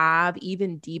you have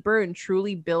even deeper and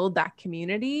truly build that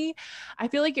community? I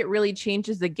feel like it really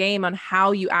changes the game on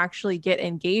how you actually get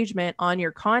engagement on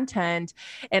your content.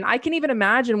 And I can even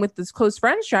imagine with this close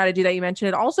friend strategy that you mentioned,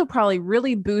 it also probably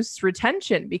really boosts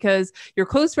retention because your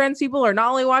close friends people are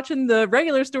not only watching the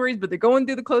regular stories, but they're going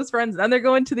through the close friends and then they're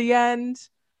going to the end.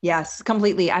 Yes,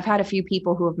 completely. I've had a few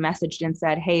people who have messaged and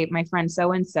said, hey, my friend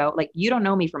so-and-so, like you don't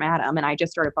know me from Adam and I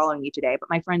just started following you today,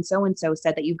 but my friend so-and-so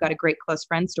said that you've got a great close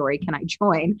friend story. Can I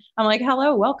join? I'm like,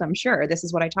 hello, welcome. Sure. This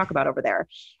is what I talk about over there.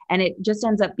 And it just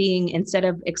ends up being, instead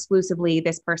of exclusively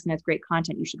this person has great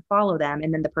content, you should follow them.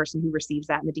 And then the person who receives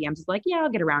that in the DMs is like, yeah, I'll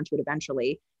get around to it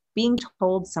eventually. Being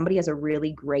told somebody has a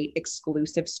really great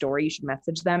exclusive story, you should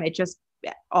message them. It just,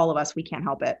 all of us, we can't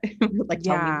help it. Like,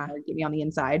 Yeah. tell me, get me on the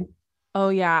inside. Oh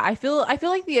yeah, I feel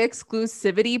like the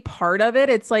exclusivity part of it,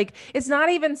 it's like it's not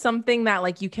even something that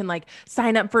like you can like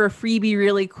sign up for a freebie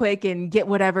really quick and get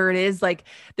whatever it is. Like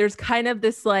there's kind of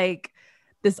this like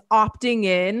this opting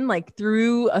in like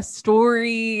through a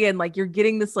story and like you're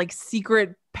getting this like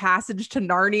secret passage to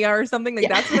Narnia or something. Like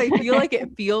that's what I feel like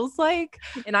it feels like.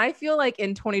 And I feel like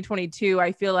in 2022,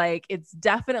 I feel like it's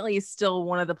definitely still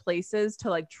one of the places to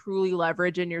like truly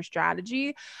leverage in your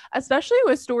strategy, especially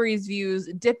with stories views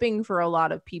dipping for a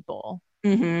lot of people.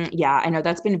 Yeah, I know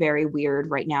that's been very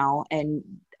weird right now. And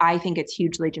I think it's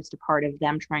hugely just a part of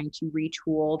them trying to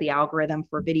retool the algorithm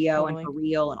for video and Totally. for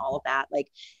reel and all of that. Like,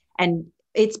 and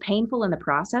it's painful in the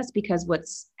process because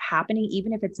what's happening,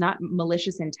 even if it's not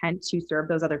malicious intent to serve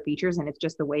those other features, and it's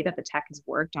just the way that the tech has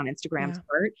worked on Instagram's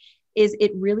part, is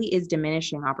it really is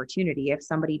diminishing opportunity. If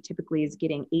somebody typically is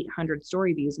getting 800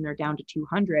 story views and they're down to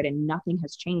 200 and nothing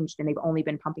has changed and they've only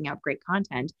been pumping out great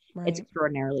content, it's Right.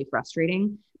 extraordinarily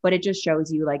frustrating. But it just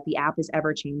shows you like the app is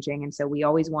ever changing. And so we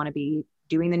always want to be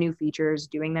doing the new features,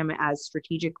 doing them as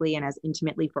strategically and as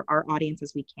intimately for our audience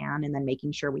as we can, and then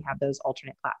making sure we have those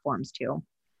alternate platforms too.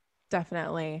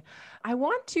 Definitely. I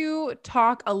want to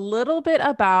talk a little bit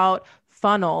about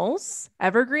funnels,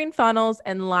 evergreen funnels,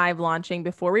 and live launching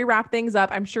before we wrap things up.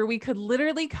 I'm sure we could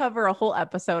literally cover a whole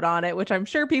episode on it, which I'm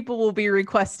sure people will be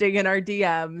requesting in our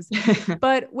DMs.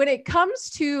 But when it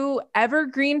comes to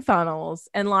evergreen funnels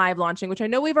and live launching, which I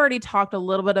know we've already talked a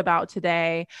little bit about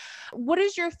today, what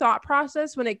is your thought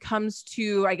process when it comes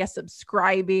to, I guess,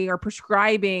 subscribing or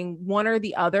prescribing one or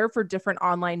the other for different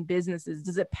online businesses?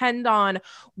 Does it depend on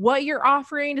what you're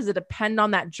offering? Does it depend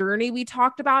on that journey we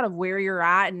talked about of where you're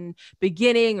at and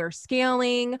beginning or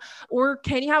scaling? Or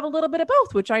can you have a little bit of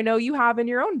both, which I know you have in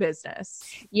your own business?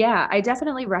 Yeah, I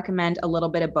definitely recommend a little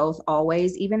bit of both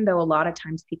always, even though a lot of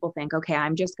times people think, okay,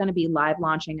 I'm just going to be live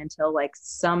launching until like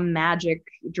some magic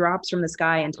drops from the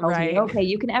sky and tells me, Right. okay,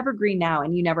 you can evergreen now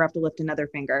and you never have to lift another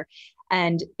finger.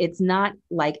 And it's not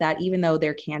like that, even though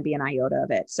there can be an iota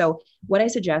of it. So what I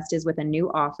suggest is with a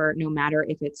new offer, no matter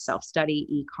if it's self-study,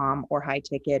 e-com, or high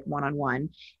ticket one-on-one,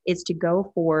 is to go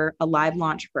for a live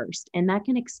launch first. And that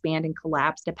can expand and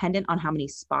collapse dependent on how many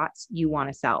spots you want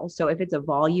to sell. So if it's a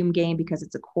volume game because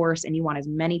it's a course and you want as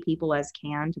many people as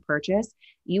can to purchase,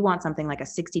 you want something like a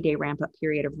 60-day ramp up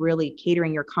period of really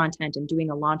catering your content and doing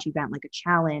a launch event like a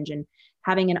challenge and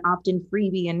having an opt-in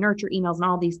freebie and nurture emails and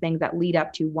all these things that lead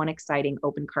up to one exciting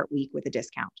open cart week with a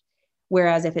discount.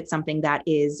 Whereas if it's something that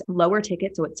is lower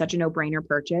ticket, so it's such a no-brainer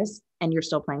purchase and you're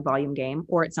still playing volume game,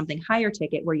 or it's something higher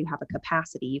ticket where you have a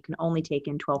capacity, you can only take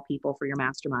in 12 people for your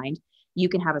mastermind. You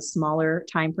can have a smaller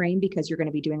time frame because you're going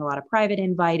to be doing a lot of private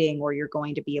inviting, or you're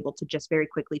going to be able to just very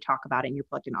quickly talk about it and your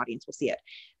plugged-in audience will see it.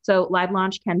 So live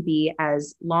launch can be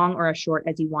as long or as short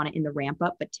as you want it in the ramp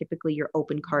up, but typically your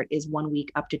open cart is 1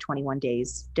 week up to 21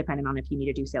 days, depending on if you need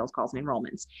to do sales calls and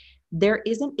enrollments. There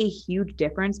isn't a huge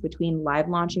difference between live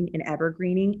launching and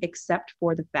evergreening, except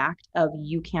for the fact of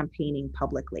you campaigning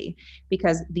publicly,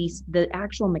 because the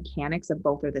actual mechanics of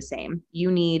both are the same.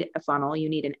 You need a funnel, you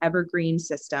need an evergreen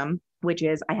system, which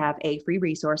is I have a free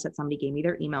resource that somebody gave me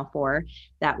their email for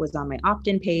that was on my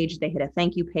opt-in page. They hit a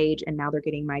thank you page and now they're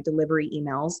getting my delivery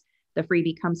emails. The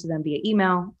freebie comes to them via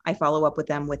email. I follow up with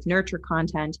them with nurture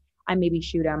content. I maybe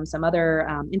shoot them some other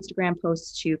Instagram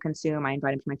posts to consume. I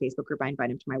invite them to my Facebook group. I invite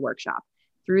them to my workshop.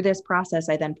 Through this process,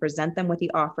 I then present them with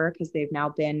the offer because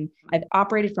I've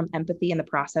operated from empathy in the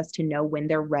process to know when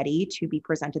they're ready to be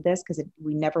presented this, because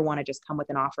we never want to just come with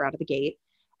an offer out of the gate.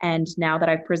 And now that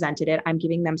I've presented it, I'm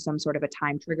giving them some sort of a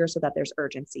time trigger so that there's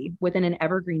urgency. Within an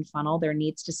evergreen funnel, there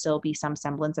needs to still be some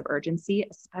semblance of urgency,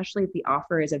 especially if the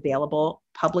offer is available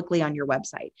publicly on your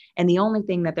website. And the only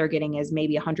thing that they're getting is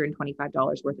maybe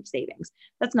 $125 worth of savings.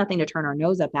 That's nothing to turn our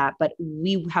nose up at, but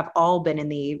we have all been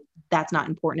in that's not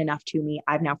important enough to me,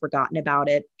 I've now forgotten about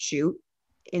it, shoot,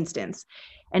 instance.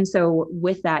 And so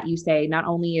with that, you say, not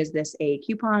only is this a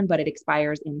coupon, but it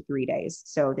expires in 3 days.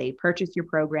 So they purchase your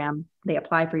program, they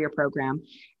apply for your program,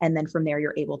 and then from there,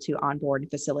 you're able to onboard and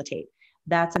facilitate.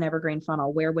 That's an evergreen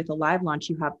funnel, where with a live launch,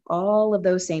 you have all of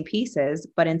those same pieces,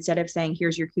 but instead of saying,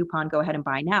 here's your coupon, go ahead and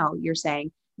buy now, you're saying,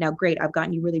 now, great, I've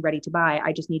gotten you really ready to buy.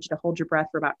 I just need you to hold your breath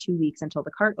for about 2 weeks until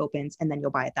the cart opens, and then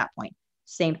you'll buy at that point.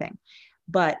 Same thing.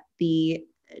 But the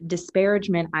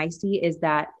disparagement I see is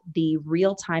that the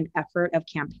real-time effort of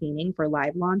campaigning for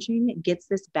live launching gets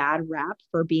this bad rap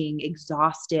for being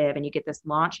exhaustive, and you get this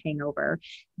launch hangover,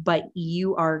 but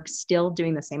you are still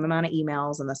doing the same amount of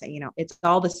emails and the same, it's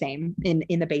all the same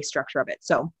in the base structure of it.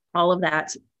 So all of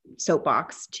that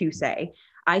soapbox to say,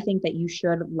 I think that you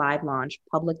should live launch,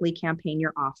 publicly campaign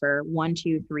your offer 1,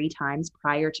 2, 3 times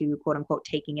prior to quote unquote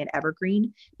taking it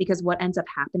evergreen, because what ends up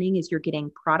happening is you're getting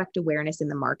product awareness in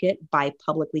the market by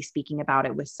publicly speaking about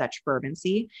it with such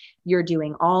fervency. You're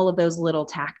doing all of those little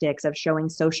tactics of showing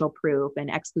social proof and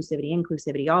exclusivity,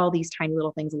 inclusivity, all these tiny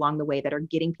little things along the way that are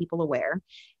getting people aware.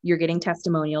 You're getting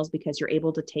testimonials because you're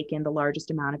able to take in the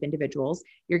largest amount of individuals.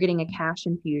 You're getting a cash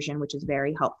infusion, which is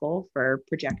very helpful for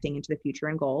projecting into the future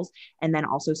and goals. And then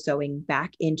also sewing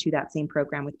back into that same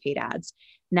program with paid ads.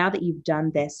 Now that you've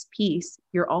done this piece,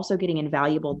 you're also getting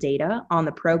invaluable data on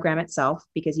the program itself,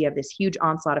 because you have this huge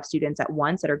onslaught of students at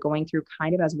once that are going through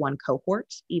kind of as one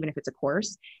cohort, even if it's a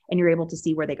course, and you're able to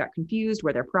see where they got confused,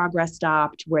 where their progress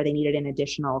stopped, where they needed an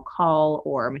additional call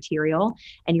or material,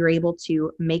 and you're able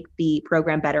to make the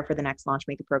program better for the next launch,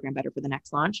 make the program better for the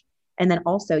next launch. And then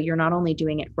also, you're not only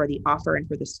doing it for the offer and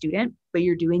for the student, but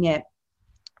you're doing it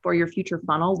for your future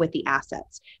funnel with the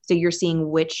assets. So you're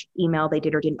seeing which email they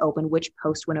did or didn't open, which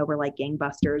post went over like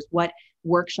gangbusters, what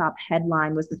workshop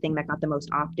headline was the thing that got the most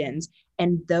opt-ins,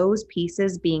 and those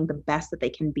pieces being the best that they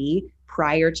can be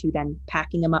prior to then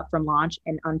packing them up from launch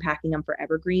and unpacking them for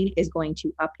evergreen is going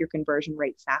to up your conversion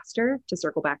rate faster, to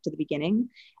circle back to the beginning.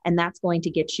 And that's going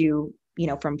to get you,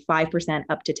 from 5%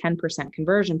 up to 10%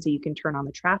 conversion. So you can turn on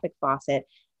the traffic faucet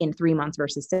in 3 months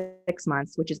versus 6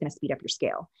 months, which is going to speed up your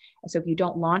scale. And so if you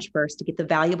don't launch first to get the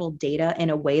valuable data in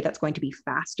a way that's going to be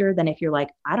faster than if you're like,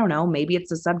 I don't know, maybe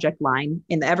it's a subject line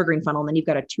in the evergreen funnel, and then you've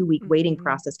got a 2-week waiting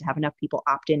process to have enough people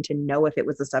opt in to know if it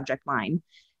was the subject line,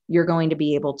 you're going to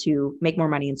be able to make more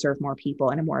money and serve more people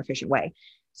in a more efficient way.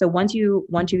 So once you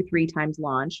 1, 2, 3 times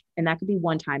launch, and that could be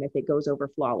one time if it goes over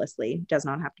flawlessly, does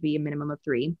not have to be a minimum of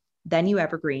 3. Then you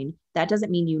evergreen. That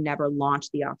doesn't mean you never launch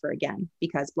the offer again,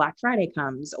 because Black Friday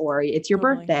comes, or it's your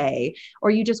birthday, or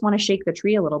you just want to shake the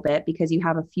tree a little bit because you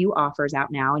have a few offers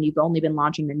out now and you've only been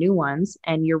launching the new ones,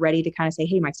 and you're ready to kind of say,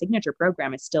 hey, my signature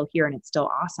program is still here and it's still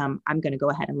awesome. I'm going to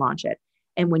go ahead and launch it.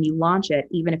 And when you launch it,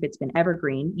 even if it's been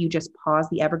evergreen, you just pause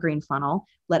the evergreen funnel,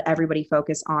 let everybody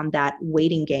focus on that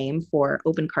waiting game for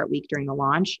open cart week during the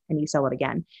launch, and you sell it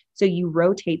again. So you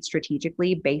rotate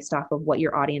strategically based off of what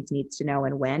your audience needs to know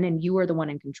and when, and you are the one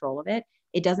in control of it.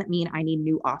 It doesn't mean I need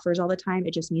new offers all the time.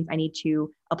 It just means I need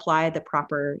to apply the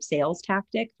proper sales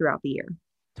tactic throughout the year.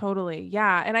 Totally.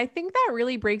 Yeah. And I think that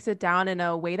really breaks it down in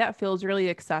a way that feels really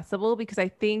accessible, because I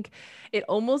think it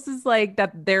almost is like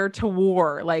that they're to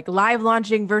war, like live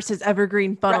launching versus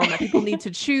evergreen funnel, and that people need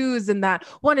to choose, and that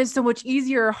one is so much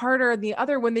easier or harder than the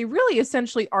other, when they really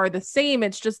essentially are the same.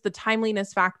 It's just the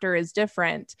timeliness factor is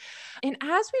different. And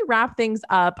as we wrap things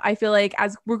up, I feel like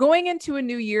as we're going into a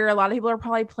new year, a lot of people are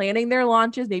probably planning their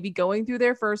launches, maybe going through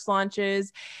their first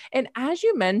launches. And as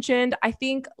you mentioned, I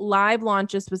think live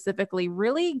launches specifically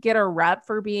really get a rep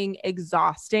for being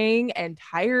exhausting and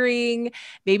tiring,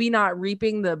 maybe not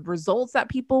reaping the results that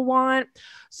people want.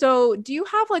 So, do you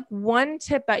have like one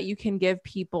tip that you can give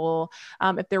people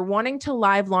if they're wanting to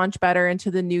live launch better into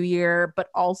the new year, but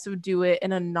also do it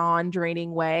in a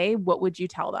non-draining way? What would you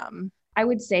tell them? I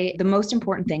would say the most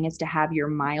important thing is to have your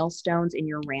milestones in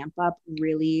your ramp up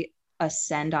really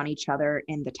ascend on each other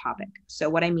in the topic. So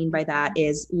what I mean by that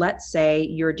is, let's say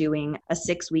you're doing a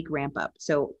 6-week ramp up.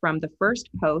 So from the first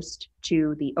post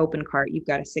to the open cart, you've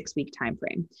got a 6-week time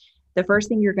frame. The first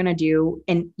thing you're going to do,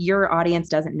 and your audience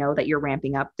doesn't know that you're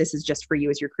ramping up, this is just for you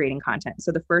as you're creating content.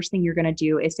 So the first thing you're going to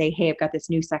do is say, hey, I've got this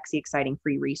new, sexy, exciting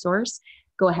free resource.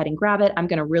 Go ahead and grab it. I'm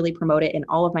going to really promote it in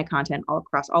all of my content, all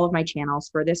across all of my channels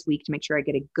for this week to make sure I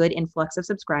get a good influx of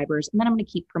subscribers. And then I'm going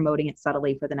to keep promoting it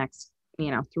subtly for the next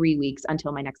 3 weeks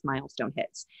until my next milestone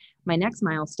hits. My next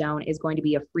milestone is going to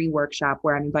be a free workshop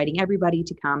where I'm inviting everybody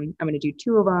to come. I'm going to do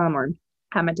 2 of them, or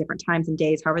come at different times and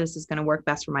days, however this is going to work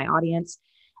best for my audience.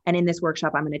 And in this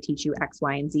workshop, I'm going to teach you X,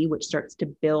 Y, and Z, which starts to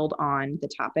build on the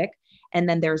topic. And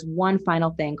then there's one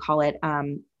final thing, call it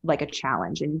like a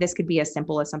challenge. And this could be as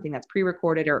simple as something that's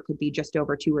pre-recorded, or it could be just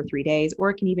over 2 or 3 days, or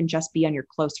it can even just be on your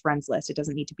close friends list. It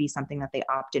doesn't need to be something that they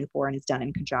opt in for and is done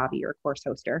in Kajabi or Course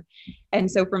Hoster. And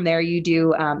so from there, you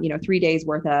do 3 days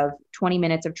worth of 20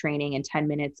 minutes of training and 10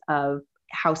 minutes of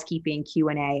housekeeping,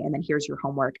 Q&A, and then here's your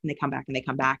homework, and they come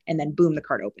back, and then boom, the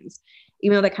cart opens.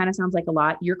 Even though that kind of sounds like a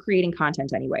lot, you're creating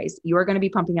content anyways. You're going to be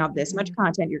pumping out this much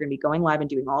content. You're going to be going live and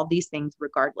doing all of these things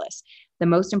regardless. The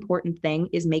most important thing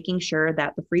is making sure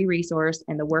that the free resource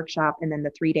and the workshop and then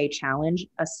the 3-day challenge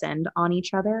ascend on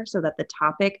each other, so that the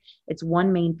topic, it's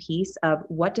one main piece of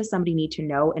what does somebody need to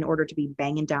know in order to be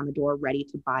banging down the door ready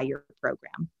to buy your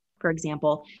program. For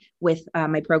example, with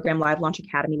my program Live Launch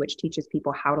Academy, which teaches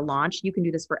people how to launch, you can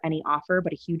do this for any offer,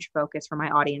 but a huge focus for my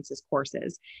audience is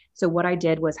courses. So what I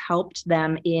did was helped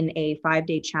them in a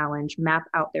 5-day challenge map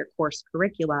out their course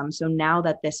curriculum. So now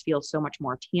that this feels so much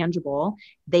more tangible,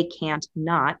 they can't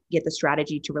not get the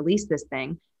strategy to release this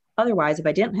thing. Otherwise, if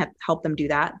I didn't help them do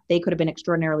that, they could have been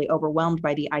extraordinarily overwhelmed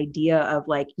by the idea of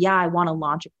like, yeah, I want to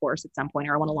launch a course at some point,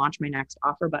 or I want to launch my next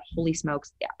offer, but holy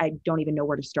smokes, I don't even know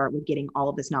where to start with getting all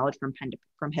of this knowledge from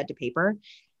head to paper.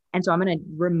 And so I'm going to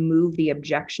remove the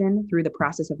objection through the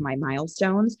process of my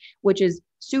milestones, which is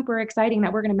super exciting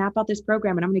that we're going to map out this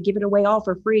program and I'm going to give it away all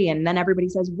for free. And then everybody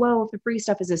says, whoa, if the free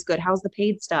stuff is this good, how's the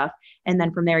paid stuff? And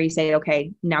then from there you say,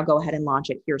 okay, now go ahead and launch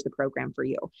it. Here's the program for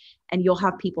you. And you'll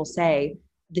have people say,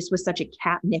 this was such a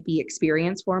catnippy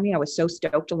experience for me. I was so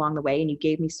stoked along the way, and you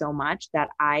gave me so much that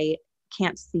I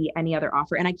can't see any other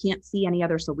offer, and I can't see any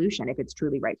other solution if it's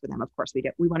truly right for them. Of course,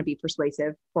 we want to be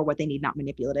persuasive for what they need, not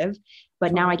manipulative.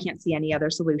 But now I can't see any other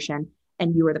solution,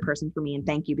 and you are the person for me. And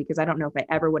thank you, because I don't know if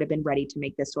I ever would have been ready to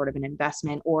make this sort of an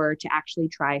investment or to actually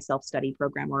try a self-study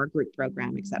program or a group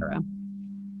program, et cetera.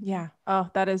 Yeah. Oh,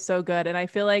 that is so good. And I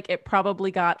feel like it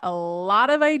probably got a lot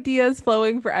of ideas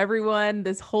flowing for everyone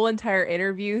this whole entire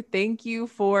interview. Thank you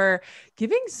for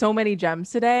giving so many gems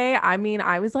today. I mean,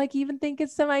 I was like even thinking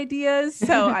some ideas,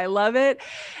 so I love it.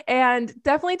 And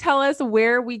definitely tell us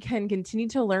where we can continue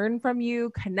to learn from you,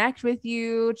 connect with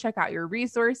you, check out your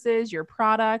resources, your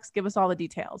products, give us all the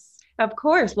details. Of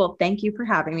course. Well, thank you for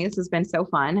having me. This has been so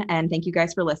fun. And thank you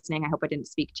guys for listening. I hope I didn't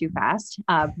speak too fast.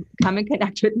 Come and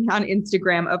connect with me on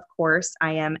Instagram. Of course,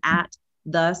 I am at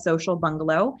The Social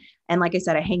Bungalow. And like I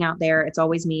said, I hang out there. It's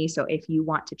always me. So if you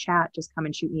want to chat, just come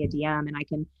and shoot me a DM and I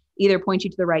can either point you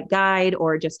to the right guide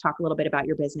or just talk a little bit about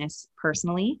your business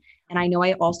personally. And I know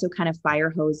I also kind of fire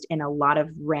hosed in a lot of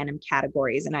random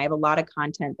categories, and I have a lot of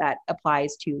content that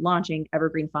applies to launching,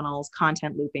 evergreen funnels,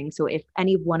 content looping. So if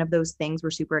any of one of those things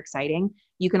were super exciting,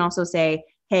 you can also say,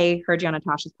 hey, heard you on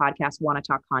Natasha's podcast, want to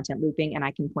talk content looping, and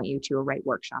I can point you to a right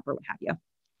workshop or what have you.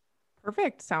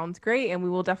 Perfect. Sounds great. And we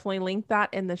will definitely link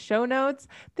that in the show notes.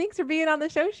 Thanks for being on the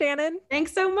show, Shannon.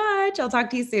 Thanks so much. I'll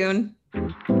talk to you soon.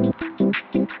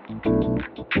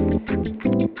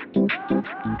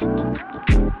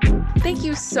 Thank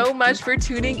you so much for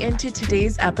tuning into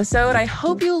today's episode. I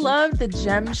hope you loved the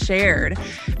gems shared.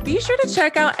 Be sure to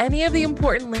check out any of the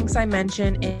important links I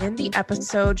mentioned in the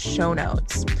episode show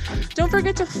notes. Don't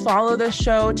forget to follow the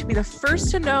show to be the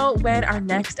first to know when our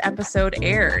next episode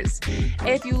airs.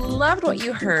 If you loved what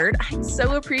you heard, I'd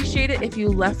so appreciate it if you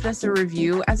left us a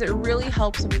review, as it really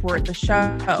helps support the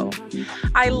show.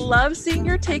 I love seeing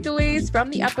your takeaways from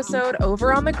the episode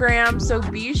over on the gram, so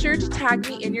be sure to tag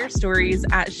me in your stories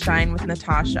at Shine with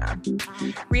Natasha.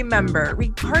 Remember,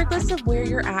 regardless of where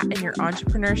you're at in your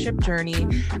entrepreneurship journey,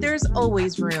 there's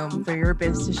always room for your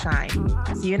biz to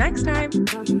shine. See you next time.